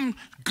when we come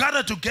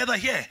gather together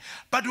here,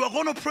 but we are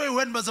going to pray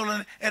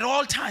at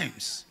all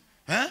times.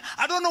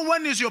 I don't know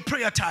when is your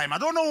prayer time. I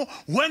don't know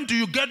when do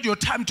you get your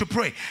time to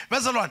pray.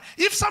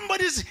 If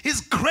somebody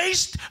is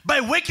graced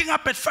by waking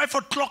up at 5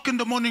 o'clock in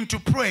the morning to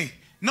pray,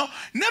 no,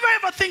 never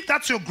ever think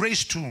that's your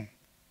grace too.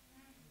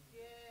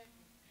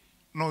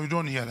 No, you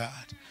don't hear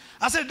that.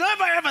 I said,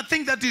 never ever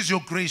think that is your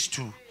grace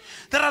too.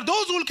 There are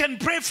those who can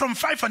pray from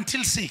 5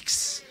 until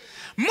 6.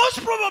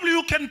 Most probably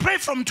you can pray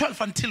from 12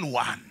 until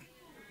 1.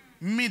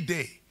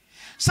 Midday.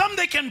 Some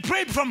they can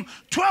pray from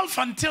 12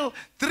 until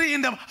 3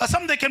 in the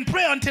some they can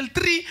pray until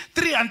 3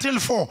 until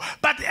 4.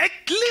 But at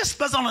least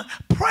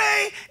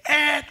pray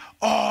at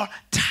all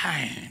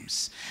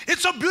times.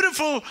 It's so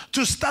beautiful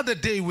to start the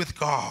day with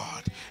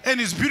God. And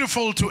it's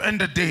beautiful to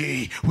end the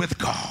day with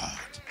God.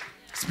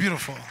 It's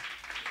beautiful.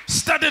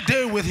 Start the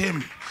day with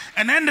Him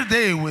and end the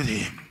day with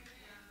Him.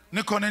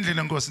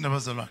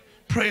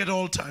 Pray at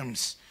all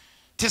times.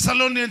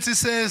 Thessalonians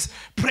says,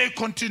 pray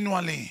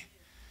continually.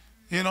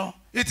 You know,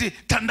 it's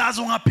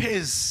tandazo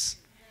ungaphez.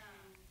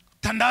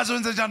 Tandazo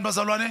enzenjani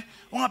bazalwane?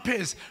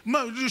 Ungaphez.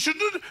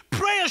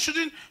 Prayer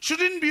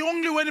shouldn't be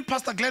only when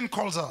Pastor Glenn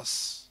calls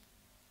us.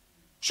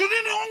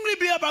 Shouldn't only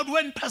be about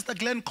when Pastor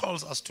Glenn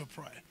calls us to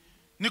pray.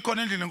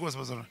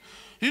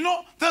 You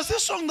know, there's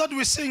this song that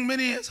we sing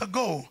many years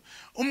ago.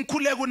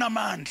 Umkhuleko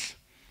namandla.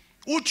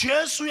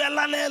 uJesu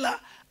uyalalela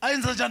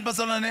ayenza njani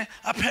bazalwane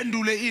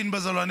aphendule ini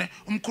bazalwane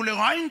umkhuleko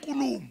hayi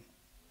inkulumo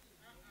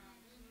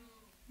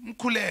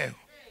umkhuleko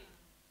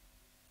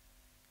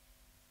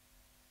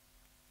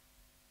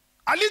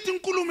alithi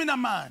inkulumo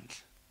inamandla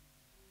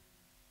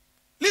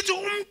lithi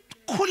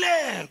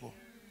umkhuleko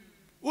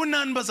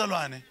unani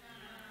bazalwane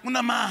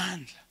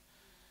unamandla.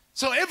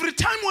 So every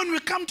time when we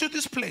come to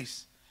this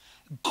place,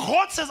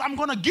 God says, I'm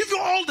going to give you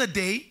all the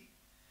day,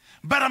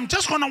 but I'm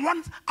just going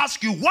to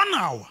ask you 1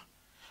 hour,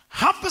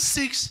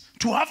 6:30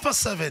 to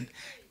 7:30,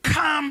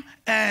 come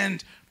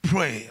and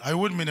pray. I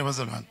would mean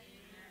it.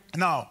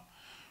 Now,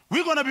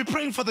 we're going to be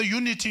praying for the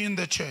unity in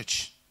the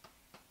church.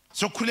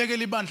 So,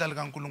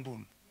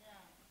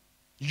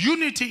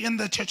 unity in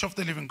the church of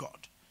the living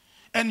God.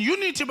 And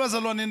unity,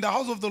 Bazalon, in the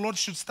house of the Lord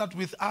should start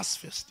with us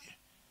first.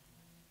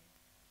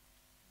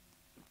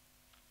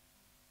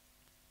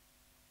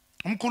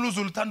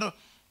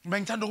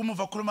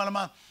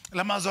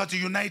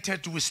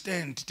 United we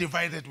stand,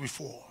 divided we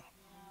fall.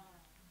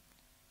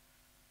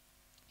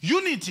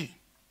 Unity.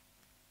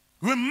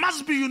 We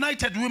must be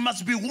united. We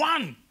must be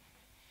one.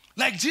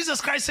 Like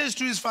Jesus Christ says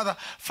to his Father,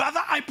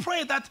 Father, I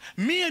pray that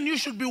me and you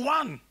should be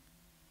one.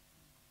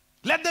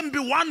 Let them be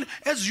one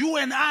as you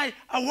and I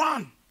are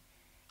one.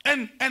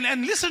 And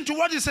listen to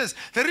what he says.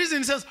 The reason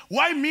he says,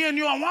 why me and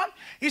you are one?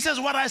 He says,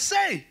 what I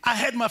say, I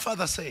heard my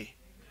Father say.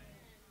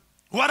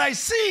 What I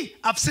see,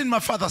 I've seen my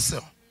Father say.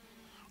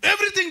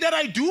 Everything that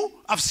I do,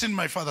 I've seen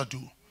my Father do.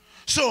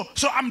 So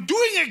I'm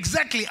doing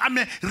exactly, I'm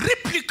a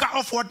replica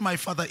of what my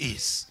Father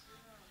is.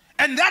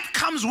 And that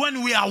comes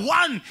when we are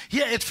one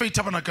here at Faith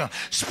Tabernacle.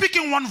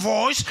 Speaking one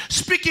voice,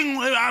 being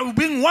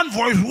one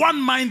voice, one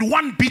mind,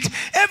 one beat.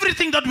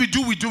 Everything that we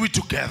do it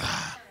together.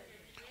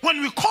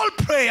 When we call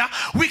prayer,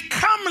 we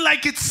come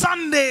like it's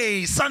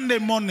Sunday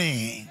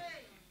morning.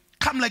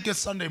 Come like it's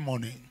Sunday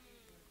morning.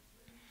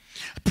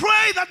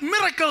 Pray that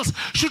miracles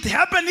should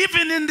happen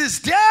even in this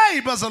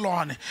day,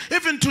 Barcelona.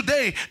 Even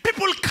today,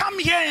 people come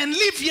here and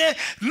live here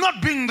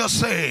not being the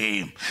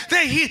same.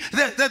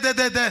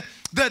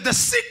 The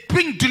sick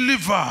being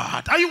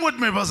delivered. Are you with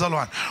me,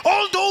 Barcelona?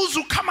 All those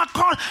who come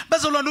across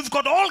Barcelona, who've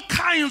got all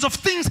kinds of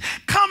things,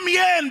 come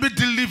here and be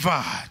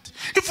delivered.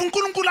 If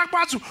uNkulunkulu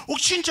akwazi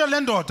ukutshintsha le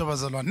ndoda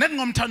Barcelona, net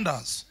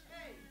ngomthandazo.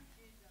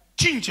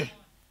 Tshintshe.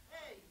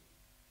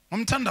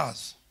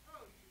 Ngomthandazo.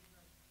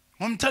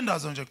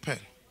 Ngomthandazo nje kuphela.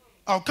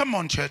 Oh, come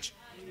on, church.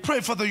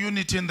 Pray for the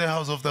unity in the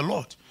house of the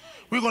Lord.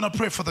 We're going to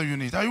pray for the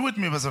unity. Are you with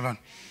me, Bazalan?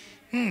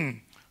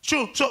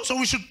 So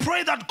we should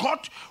pray that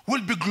God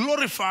will be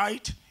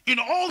glorified in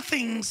all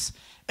things,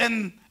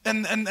 and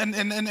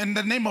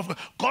the name of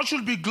God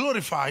should be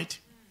glorified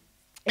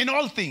in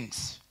all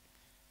things.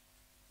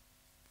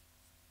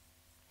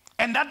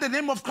 And that the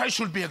name of Christ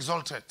should be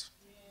exalted.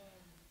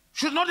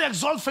 Should not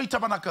exalt Faith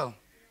Tabernacle.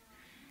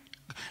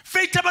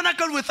 Faith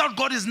Tabernacle without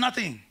God is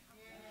nothing.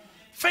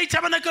 Faith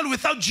Tabernacle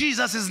without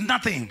Jesus is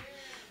nothing.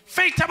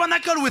 Faith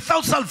Tabernacle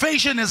without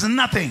salvation is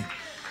nothing.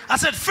 I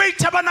said Faith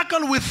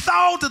Tabernacle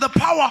without the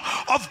power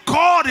of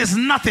God is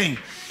nothing.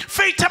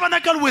 Faith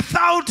Tabernacle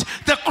without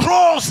the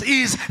cross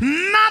is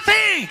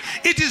nothing.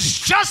 It is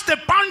just a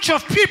bunch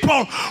of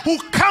people who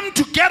come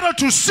together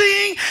to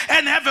sing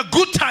and have a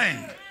good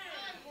time.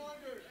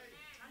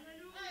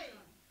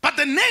 But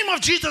the name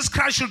of Jesus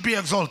Christ should be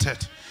exalted.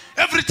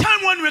 Every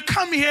time when we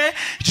come here,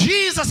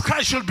 Jesus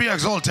Christ should be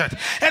exalted.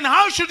 And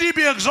how should he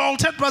be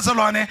exalted?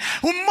 Bazalwane,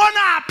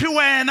 umbona aphi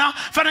wena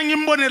fana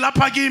ngimbone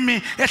lapha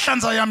kimi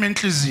ehlanza yami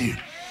inhliziyo.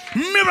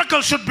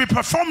 Miracles should be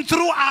performed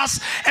through us,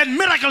 and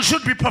miracles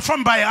should be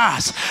performed by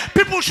us.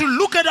 People should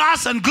look at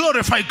us and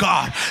glorify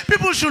God.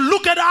 People should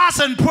look at us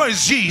and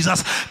praise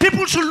Jesus.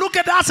 People should look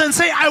at us and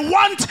say, I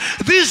want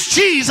this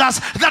Jesus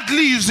that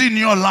lives in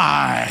your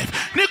life.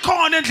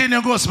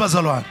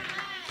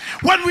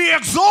 When we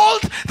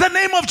exalt the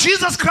name of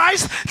Jesus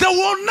Christ, there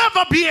will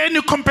never be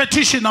any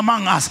competition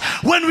among us.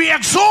 When we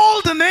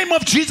exalt the name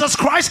of Jesus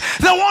Christ,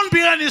 there won't be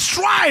any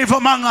strife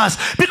among us,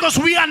 because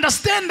we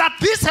understand that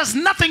this has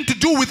nothing to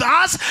do with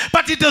us,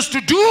 but it has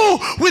to do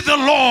with the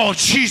Lord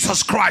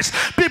Jesus Christ.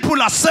 People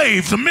are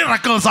saved,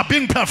 miracles are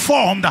being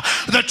performed,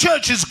 the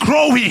church is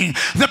growing,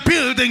 the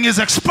building is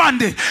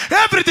expanding,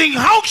 everything.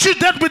 How should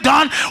that be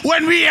done?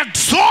 When we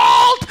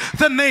exalt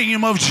the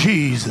name of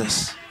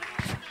Jesus.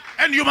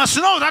 And you must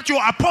know that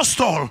your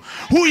apostle,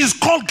 who is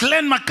called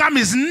Glenn McCam,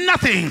 is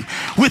nothing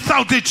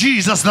without the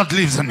Jesus that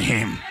lives in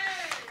him.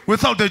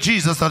 Without the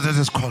Jesus that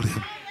is called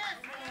him.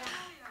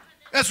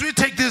 As we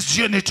take this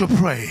journey to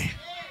pray,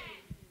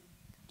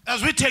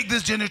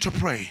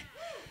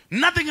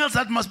 nothing else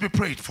that must be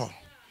prayed for.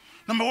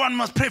 Number one,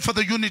 must pray for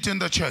the unity in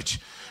the church.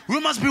 We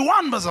must be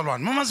one, Bazalwan.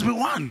 We must be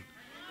one.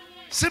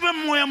 Sibe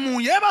moya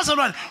munye,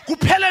 Bazalwan.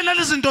 Kuphele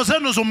nalezinto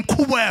zenu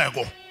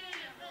zomkhubeko.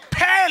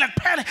 Pay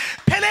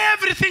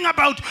everything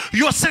about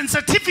your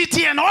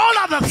sensitivity and all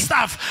other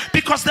stuff,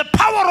 because the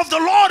power of the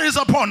Lord is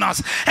upon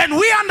us, and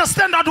we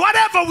understand that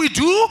whatever we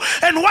do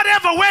and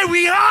whatever way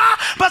we are,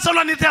 but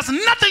it has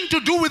nothing to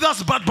do with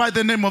us but by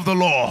the name of the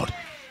Lord.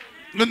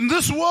 In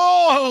this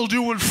world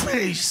you will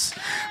face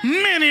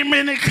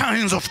many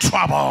kinds of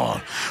trouble.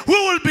 We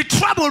will be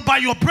troubled by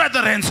your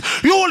brethren.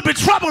 You will be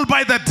troubled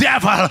by the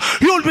devil.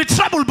 You will be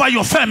troubled by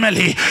your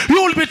family.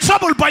 You will be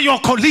troubled by your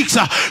colleagues.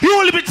 You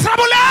will be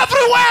troubled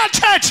everywhere,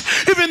 church.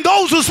 Even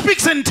those who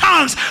speak in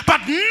tongues.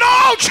 But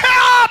no,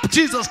 chirp.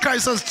 Jesus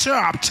Christ says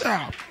chirp.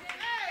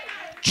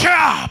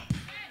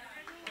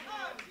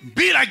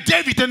 Be like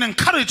David and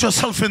encourage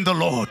yourself in the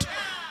Lord.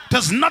 It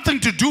has nothing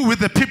to do with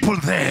the people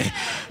there,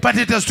 but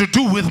it has to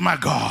do with my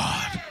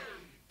God.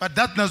 But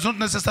that does not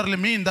necessarily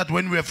mean that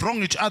when we have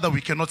wronged each other,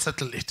 we cannot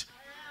settle it.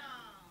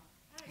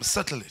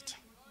 Settle it.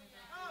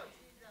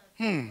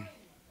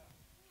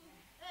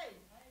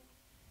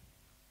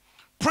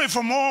 Pray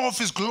for more of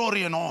his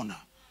glory and honor.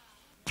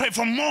 Pray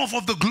for more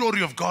of the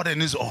glory of God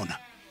and his honor.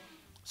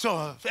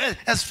 So,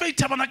 as Faith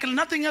Tabernacle,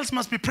 nothing else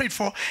must be prayed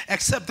for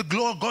except the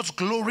God's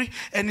glory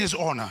and his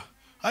honor.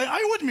 Are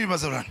you with me,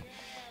 Bazaran?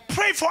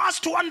 Pray for us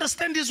to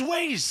understand his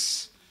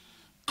ways.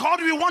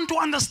 God, we want to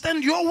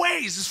understand your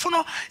ways.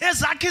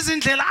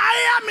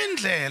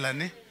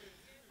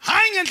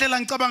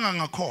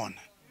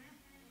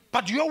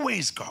 But your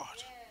ways,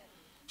 God.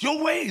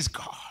 Your ways,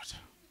 God.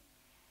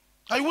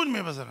 Are you with me,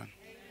 Bazaran?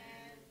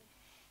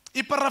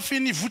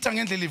 Iparafin ivuta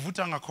ngendlela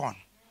ivuta ngakhona.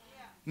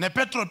 Ne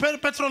petrol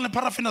ne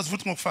paraffin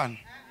asivuthi ngokufana.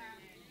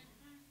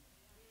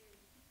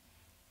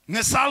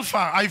 Ne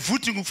sulfur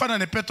ayivuthi ngokufana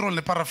ne petrol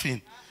ne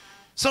paraffin.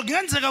 So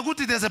kuyenzeka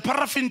ukuthi there's a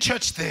paraffin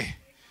church there.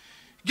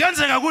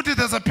 Kuyenzeka ukuthi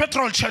there's a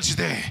petrol church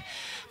there.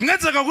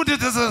 Kuyenzeka ukuthi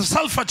there's a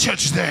sulfur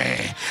church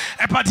there.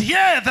 But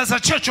here there's a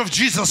church of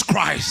Jesus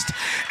Christ.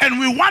 And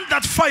we want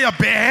that fire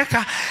back.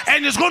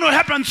 And it's going to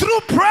happen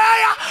through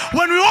prayer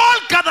when we all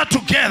gather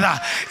together.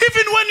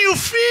 Even when you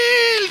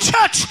feel,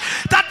 church,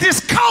 that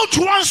this couch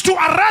wants to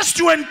arrest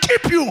you and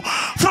keep you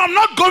from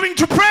not going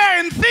to pray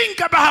and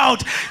think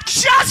about,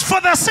 just for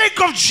the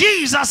sake of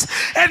Jesus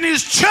and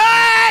his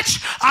church,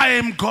 I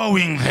am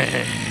going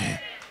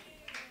there.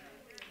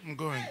 I'm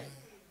going there.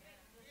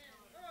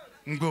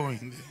 I'm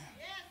going there.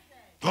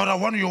 God, I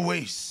want your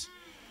ways.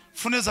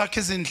 Fune zakhe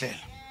izindlela.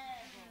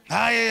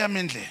 Hayi yami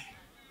indlela.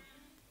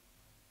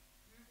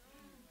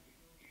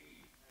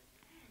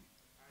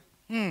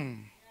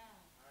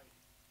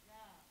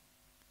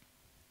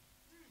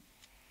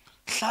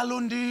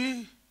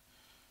 Hlalondi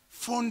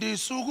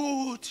fundisa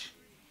ukuthi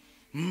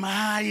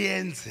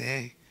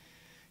mayenze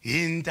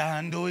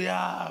intando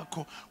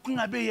yakho.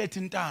 Kungabe yethu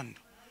intando.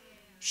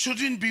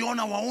 Shouldn't be on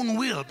our own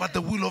will, but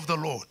the will of the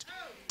Lord.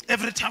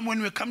 Every time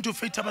when we come to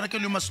Faith Tabernacle,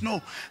 you must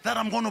know that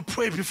I'm going to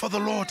pray before the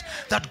Lord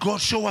that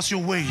God show us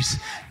your ways.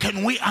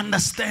 Can we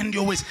understand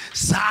your ways?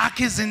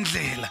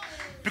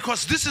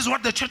 Because this is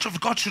what the church of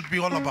God should be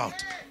all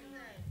about.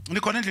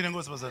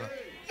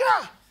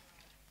 Yeah.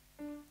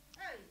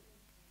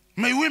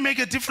 May we make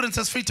a difference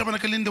as Faith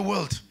Tabernacle in the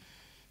world.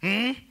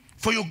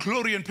 For your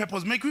glory and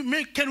purpose.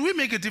 Can we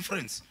make a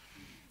difference?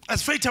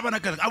 As Faith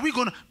Tabernacle, are we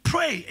going to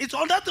pray? It's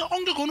all that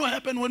only going to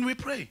happen when we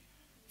pray.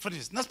 For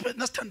this. That's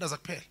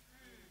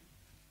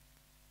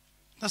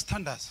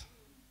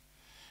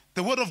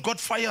The word of God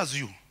fires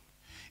you.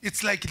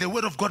 It's like the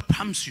word of God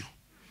pumps you.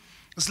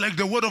 It's like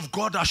the word of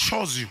God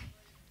assures you.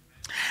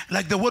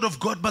 Like the word of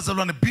God,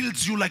 Barcelona,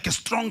 builds you like a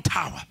strong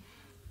tower.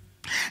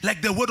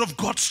 Like the word of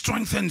God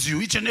strengthens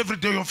you each and every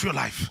day of your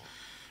life.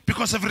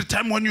 Because every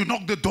time when you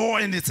knock the door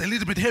and it's a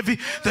little bit heavy,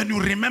 then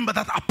you remember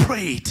that I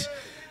prayed.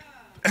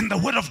 And the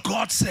word of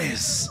God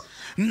says,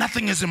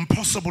 nothing is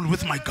impossible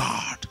with my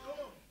God.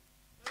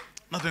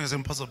 Nothing is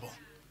impossible.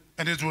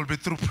 And it will be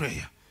through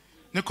prayer.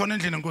 Pray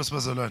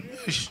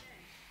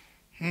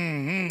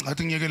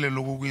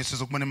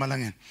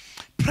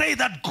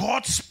that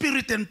God's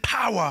spirit and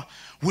power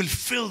will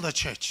fill the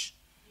church.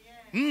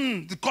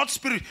 The God's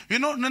spirit, you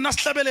know,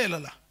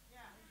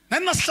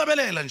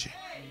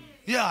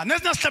 yeah,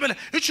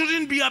 it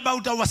shouldn't be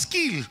about our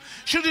skill,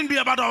 shouldn't be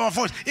about our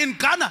voice. In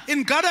Ghana,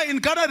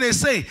 they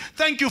say,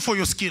 thank you for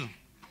your skill.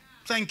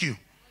 Thank you.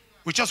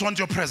 We just want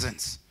your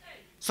presence,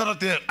 so that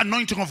the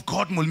anointing of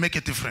God will make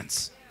a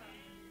difference.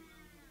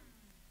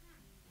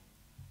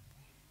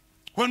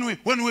 When we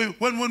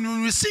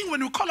sing,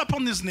 when we call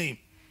upon His name,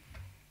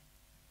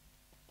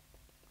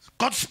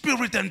 God's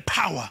spirit and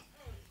power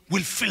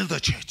will fill the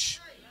church.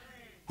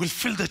 Will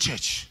fill the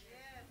church.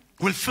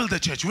 Will fill the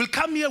church. We'll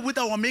come here with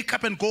our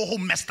makeup and go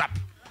home messed up.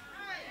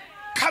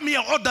 Come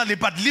here orderly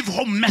but leave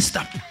home messed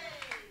up.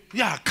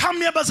 Yeah, come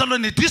here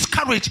Barcelona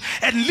discouraged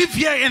and leave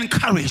here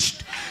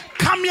encouraged.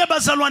 Come here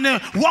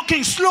Barcelona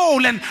walking slow,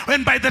 and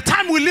by the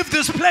time we leave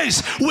this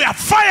place, we are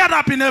fired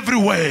up in every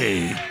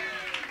way.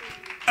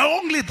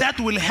 Only that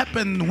will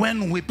happen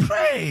when we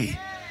pray.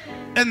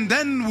 And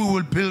then we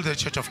will build the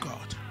church of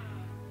God.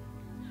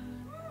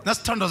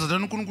 That's I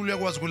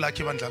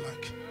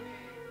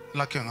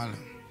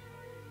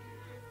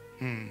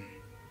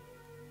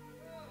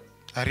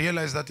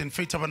realize that in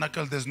Faith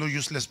Tabernacle there's no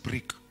useless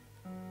brick.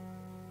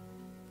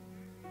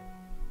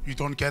 You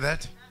don't get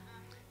that?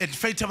 In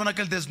Faith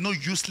Tabernacle there's no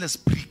useless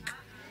brick.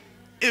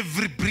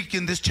 Every brick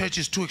in this church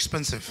is too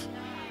expensive.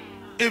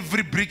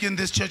 Every brick in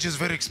this church is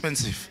very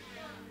expensive.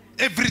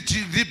 Every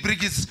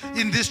brick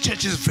in this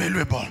church is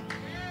valuable.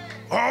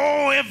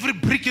 Oh, every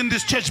brick in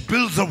this church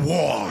builds a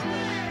wall.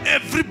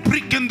 Every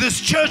brick in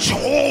this church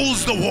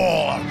holds the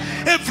wall.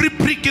 Every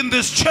brick in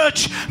this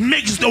church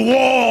makes the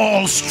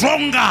wall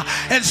stronger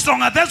and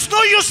stronger. There's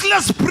no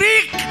useless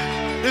brick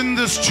in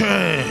this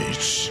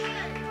church.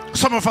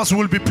 Some of us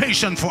will be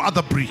patient for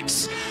other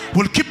bricks.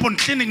 We'll keep on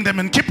cleaning them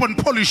and keep on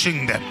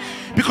polishing them,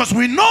 because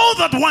we know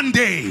that one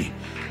day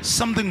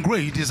something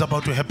great is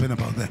about to happen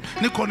about them.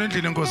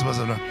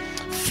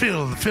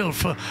 Fill.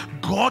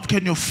 God,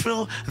 can you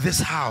fill this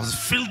house?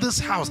 Fill this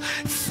house.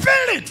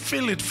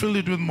 Fill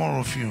it with more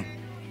of you.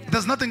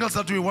 There's nothing else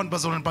that we want,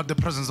 Barcelona, but the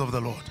presence of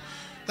the Lord.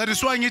 That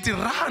is why I need to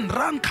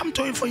run, come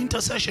to Him for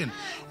intercession.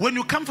 When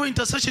you come for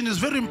intercession, it's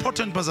very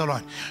important,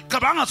 Barcelona.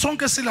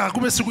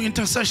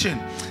 Intercession.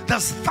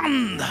 There's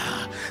thunder.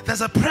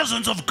 There's a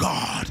presence of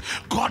God.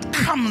 God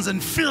comes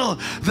and fills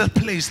the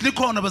place.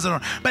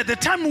 By the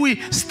time we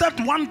start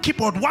one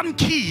keyboard, one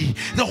key,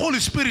 the Holy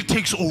Spirit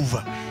takes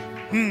over.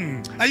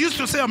 I used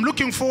to say I'm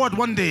looking forward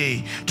one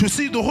day to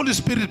see the Holy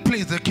Spirit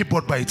play the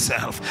keyboard by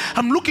itself.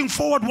 I'm looking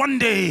forward one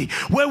day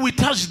where we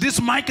touch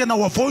this mic and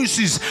our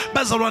voices,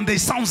 Bazalwan, they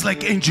sounds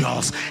like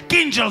angels.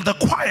 Angel, the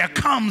choir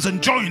comes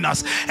and join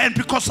us. And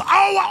because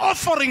our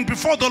offering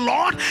before the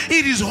Lord,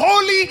 it is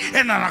holy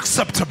and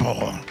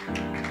unacceptable.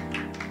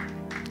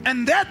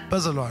 And that,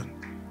 Bazalwan,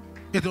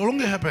 it will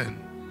only happen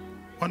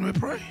when we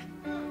pray.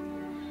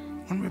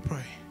 When we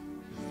pray.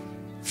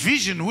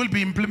 Vision will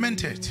be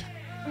implemented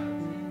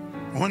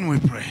when we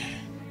pray.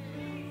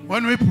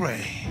 When we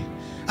pray.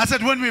 I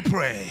said when we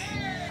pray.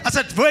 I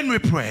said when we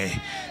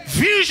pray.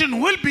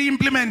 Vision will be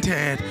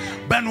implemented.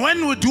 But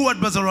when we do what,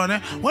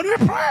 Bazarone? When we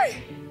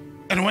pray.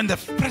 And when the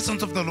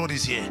presence of the Lord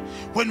is here.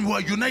 When we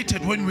are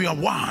united, when we are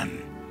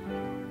one.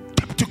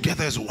 Kept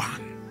together as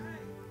one.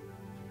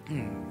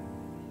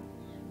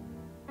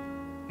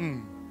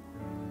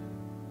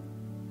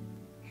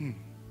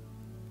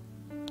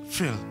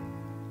 Phil,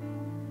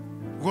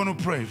 we're going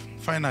to pray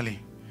finally.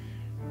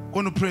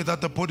 We're going to pray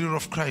that the body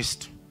of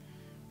Christ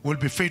will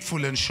be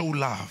faithful and show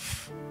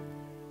love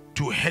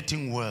to a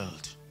hurting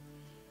world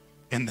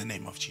in the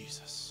name of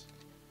Jesus.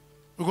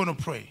 We're going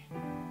to pray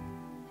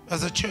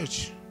as a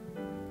church.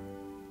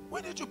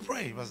 Why did you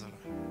pray, Bazara?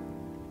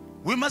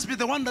 We must be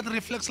the one that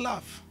reflects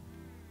love.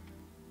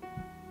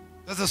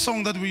 There's a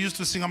song that we used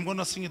to sing. I'm going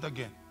to sing it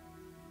again.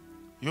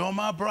 You're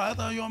my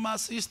brother, you're my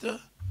sister,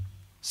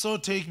 so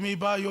take me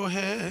by your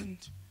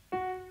hand.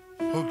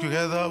 For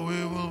together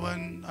we will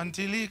win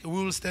until we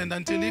will stand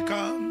until He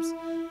comes.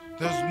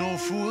 There's no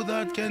food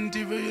that can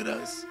divide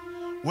us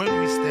when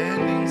we're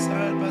standing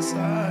side by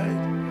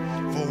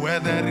side. For where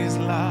there is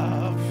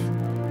love,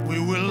 we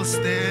will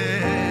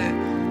stand.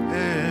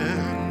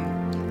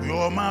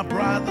 You're my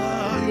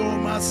brother, you're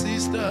my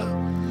sister,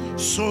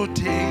 So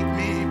take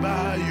me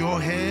by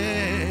your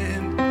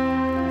hand.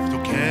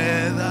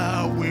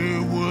 Together we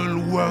will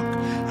work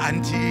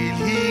until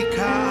he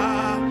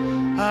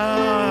comes.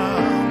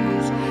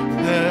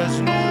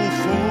 There's no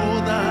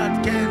foe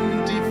that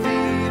can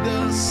defeat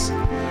us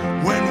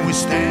when we're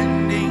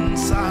standing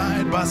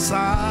side by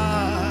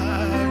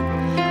side.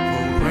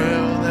 For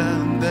where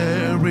then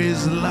there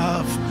is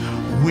love,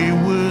 we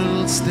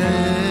will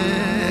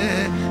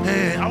stand.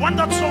 Hey, I want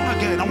that song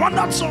again. I want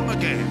that song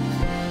again.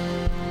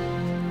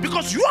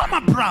 Because you are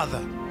my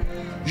brother.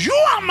 You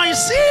are my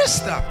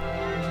sister.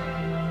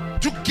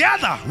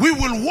 Together we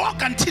will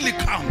walk until he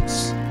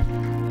comes.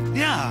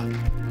 Yeah.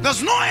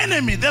 There's no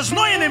enemy. There's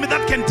no enemy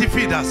that can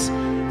defeat us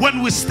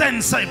when we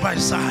stand side by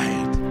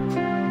side.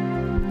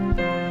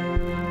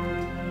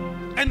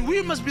 And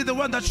we must be the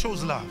one that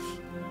shows love.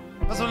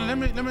 So let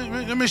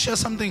me share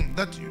something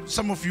that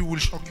some of you will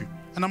shock you.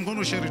 And I'm going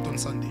to share it on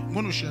Sunday. I'm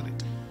going to share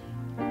it.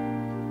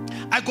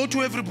 I go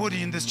to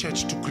everybody in this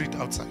church to greet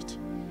outside.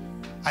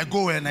 I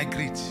go and I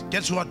greet.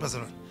 Guess what,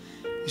 Pastor?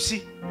 You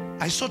see,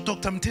 I saw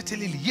Dr. Mtete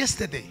Lili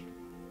yesterday.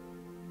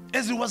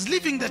 As he was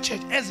leaving the church,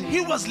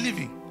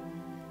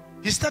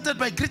 he started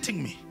by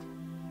greeting me.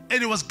 And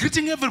he was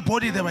greeting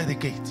everybody there by the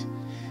gate.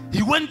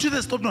 He went to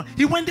the stop. No,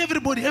 he went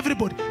everybody.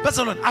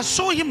 Pastor Lord, I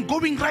saw him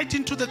going right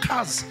into the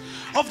cars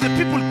of the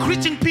people,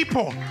 greeting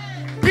people,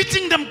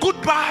 bidding them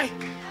goodbye,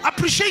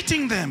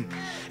 appreciating them.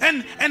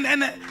 And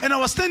I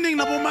was standing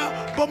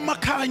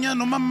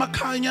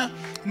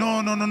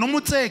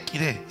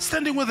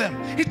standing with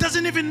them. He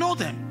doesn't even know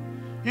them,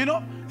 you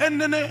know.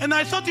 And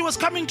I thought he was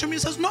coming to me. He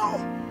says, no,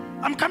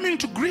 I'm coming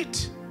to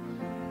greet.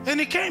 And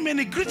he came and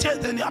he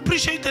greeted and he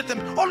appreciated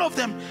them, all of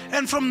them.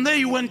 And from there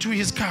he went to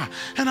his car.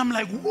 And I'm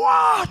like,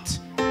 what?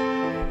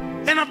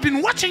 And I've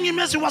been watching him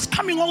as he was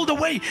coming all the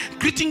way,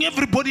 greeting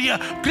everybody here,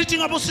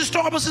 greeting our sister,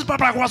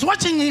 Papa. I was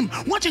watching him,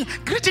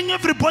 greeting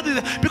everybody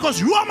there,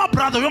 because you are my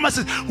brother, you are my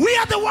sister. We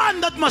are the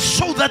one that must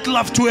show that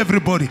love to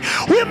everybody.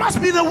 We must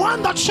be the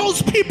one that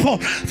shows people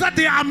that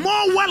they are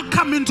more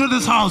welcome into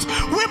this house.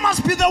 We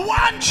must be the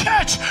one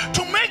church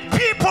to make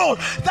people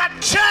that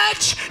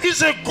church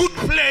is a good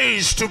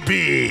place to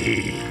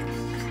be.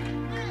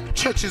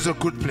 Church is a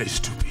good place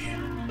to be.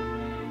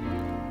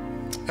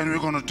 And we're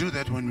going to do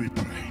that when we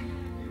pray.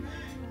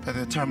 By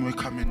the time we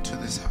come into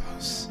this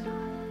house,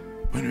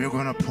 when we're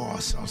going to pour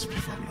ourselves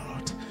before the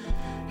Lord,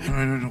 and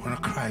when we're going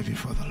to cry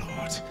before the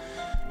Lord,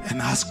 and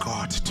ask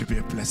God to be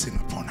a blessing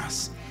upon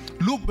us.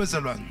 Look,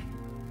 Bezalwan,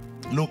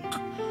 look,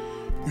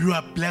 you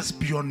are blessed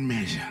beyond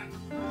measure.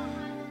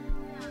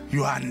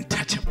 You are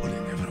untouchable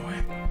in every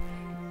way.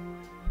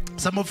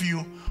 Some of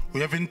you,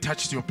 we haven't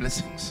touched your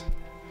blessings.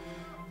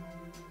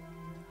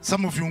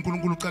 Some of you,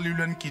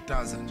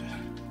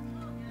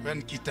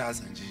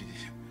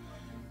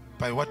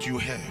 by what you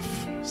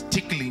have,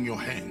 tickling your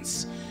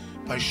hands,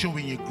 by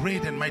showing you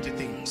great and mighty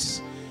things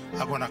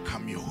are going to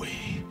come your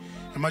way.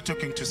 Am I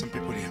talking to some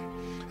people here?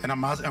 And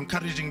I'm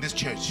encouraging this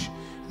church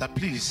that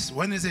please,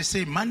 when they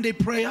say Monday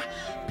prayer,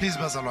 please,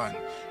 Bazalwan,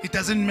 it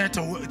doesn't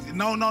matter.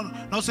 Now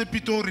say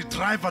Pitori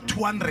drive at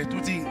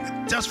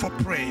 200 just for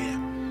prayer.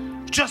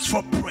 Just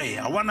for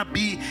prayer. I want to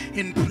be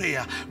in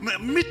prayer.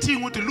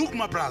 Meeting with you. Look,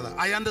 my brother,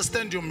 I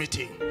understand your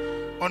meeting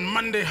on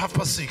Monday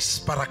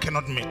 6:30, but I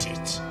cannot meet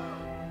it.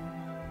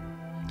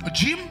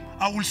 Jim,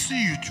 I will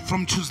see you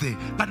from Tuesday,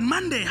 but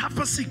Monday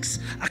 6:30,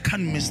 I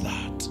can't miss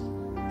that.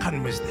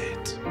 Can't miss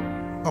that.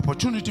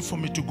 Opportunity for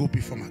me to go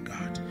before my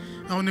God.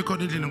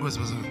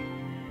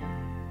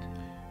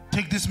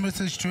 Take this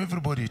message to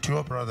everybody, to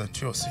your brother,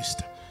 to your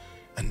sister,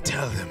 and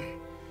tell them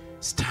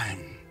it's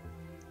time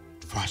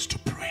for us to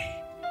pray.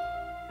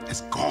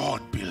 As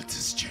God built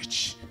his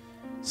church,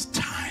 it's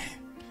time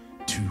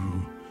to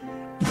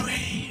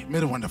pray. May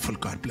the wonderful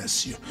God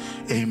bless you.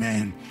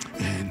 Amen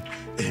and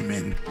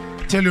amen.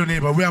 Tell your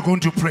neighbor, we are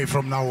going to pray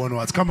from now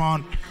onwards. Come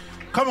on.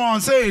 Come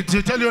on, say it.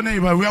 Tell your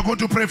neighbor, we are going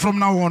to pray from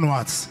now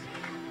onwards.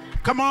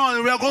 Come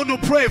on, we are going to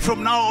pray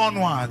from now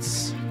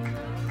onwards.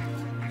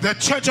 The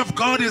church of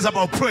God is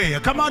about prayer.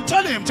 Come on,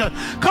 tell him.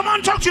 Come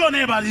on, talk to your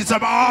neighbor. It's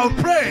about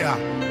prayer.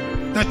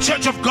 The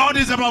church of God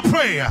is about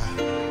prayer.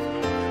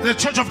 The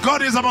church of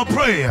God is about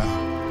prayer.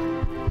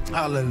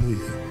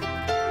 Hallelujah.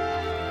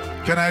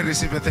 Can I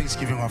receive a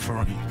thanksgiving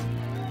offering?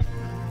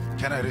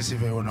 Can I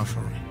receive an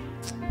offering?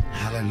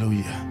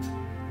 Hallelujah.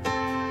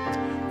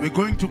 We're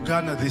going to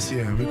Ghana this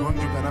year. We're going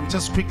to Ghana. I'm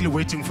just quickly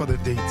waiting for the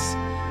dates.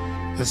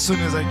 As soon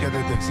as I get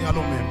the dates.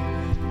 Hello,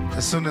 ma'am.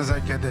 As soon as I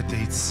get the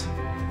dates,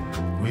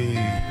 we're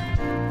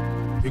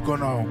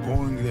gonna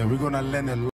go in there. We're gonna learn a lot.